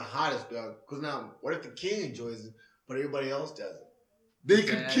 Then it was the hottest, dog. Because now, what if the king enjoys it, but everybody else doesn't? They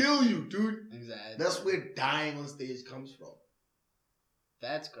could kill you, dude. Exactly. That's where dying on stage comes from.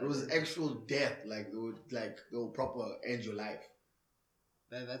 That's good. It was actual death. Like, they would proper end your life.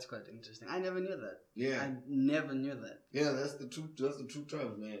 That's quite interesting. I never knew that. Yeah. I never knew that. Yeah, that's the two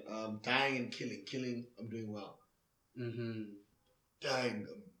terms, man. Dying and killing. Killing, I'm doing well. Mm-hmm. Dying,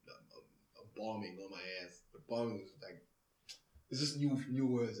 I'm bombing on my ass. But bombing is like, it's just new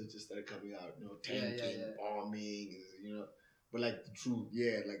words that just started coming out. You know, tanking, bombing, you know. But like the truth,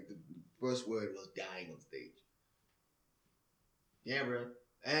 like the first word was dying on stage. Yeah, bro.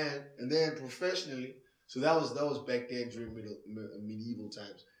 And then professionally, so that was back then during medieval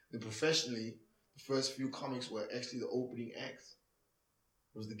times. Then professionally, the first few comics were actually the opening acts.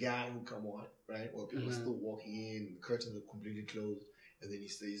 It was the guy who come on, right? While people are still walking in, the curtains are completely closed, and then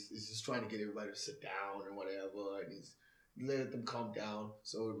he's just trying to get everybody to sit down and whatever, and he's let them calm down.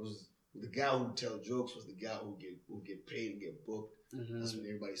 So it was the guy who would tell jokes was the guy who get paid and get booked. Mm-hmm. That's when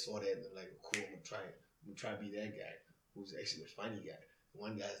everybody saw that and they're like, cool, I'm gonna try to be that guy who's actually a funny guy.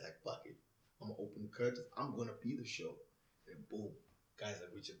 One guy's like, fuck it, I'm gonna open the curtains, I'm gonna be the show. And boom, guys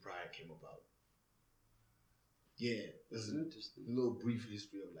like Richard Pryor came about. Yeah, this is a little brief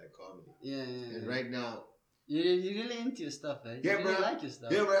history of like comedy. Yeah. And right now, you're really into your stuff, man. Yeah, you bro. Really like your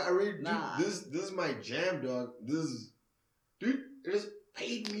stuff. Yeah, bro. I really do. This is my jam, dog. Dude, it has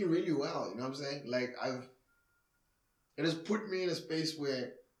paid me really well. You know what I'm saying? Like it has put me in a space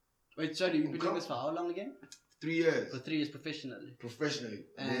where. Wait, sorry, you've been doing this for how long again? 3 years. For 3 years professionally.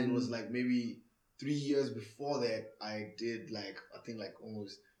 And then it was like maybe 3 years before that, I did like, I think like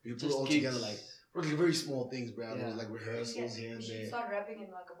almost, if you put it all together, like very small things, bro. It was like rehearsals here and there. You should start rapping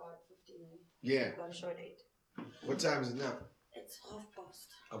in like about 15 minutes. Yeah. Got a short 8. What time is it now? It's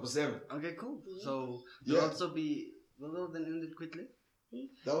 7:30. 7. Okay, cool. Yeah. So, you'll also be, we'll then end it quickly.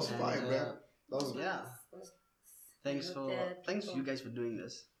 That was fine, bro. That was Thanks you guys for doing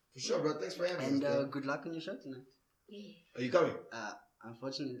this. For sure, bro. Thanks for having us. And good luck on your show tonight. Yeah. Are you coming?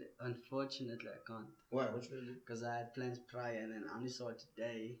 Unfortunately, I can't. Why? What you gonna do? Because I had plans prior, and then I only saw it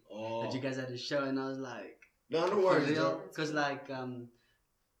today. Oh. That you guys had a show, and I was like, no worries, because like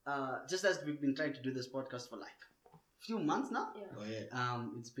just as we've been trying to do this podcast for like a few months now. Yeah. Oh yeah.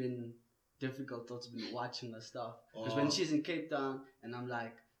 It's been difficult also been watching the stuff because when she's in Cape Town, and I'm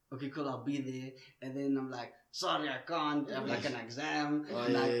like, okay, cool, I'll be there, and then I'm like, sorry, I can't. I have like an exam. Oh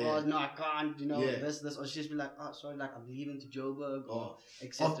no, I can't. You know this, or she's be like, oh, sorry, like I'm leaving to Joburg or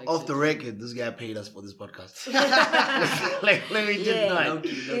etc. Off the record, this guy paid us for this podcast. like, let me just not.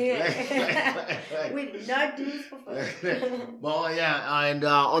 We did not do this for fun. Well, yeah, and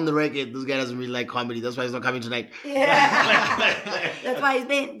on the record, this guy doesn't really like comedy. That's why he's not coming tonight. Yeah. That's why he's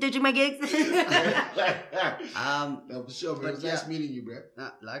been ditching my gigs. No, for sure, bro. It was nice meeting you, bro.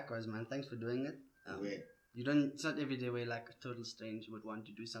 Likewise, man. Thanks for doing it. You don't. It's not every day where like a total stranger would want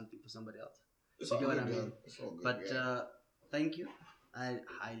to do something for somebody else. It's all good, I mean? It's all good. But thank you. I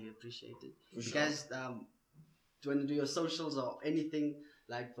highly appreciate it. You guys, do you want to do your socials or anything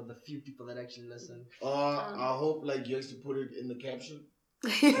like for the few people that actually listen? I hope like you actually put it in the caption.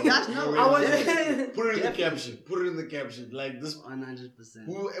 Put it in the caption. Put it in the caption. Like this. 100%.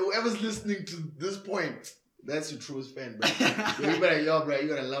 Whoever's listening to this point, that's your truest fan, bro. You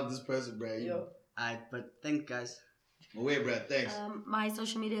gotta love this person, bro. Alright, but thanks, guys. Wait, bro. Thanks. My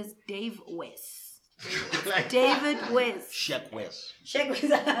social media is Dave West. David West. Shaq West. Shaq West.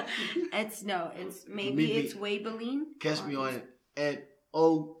 It's Wabeline. Catch me on at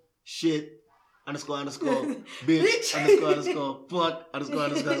 __ bitch _ fuck _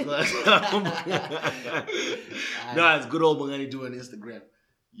 No, it's good old Bangani doing Instagram.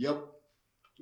 Yep.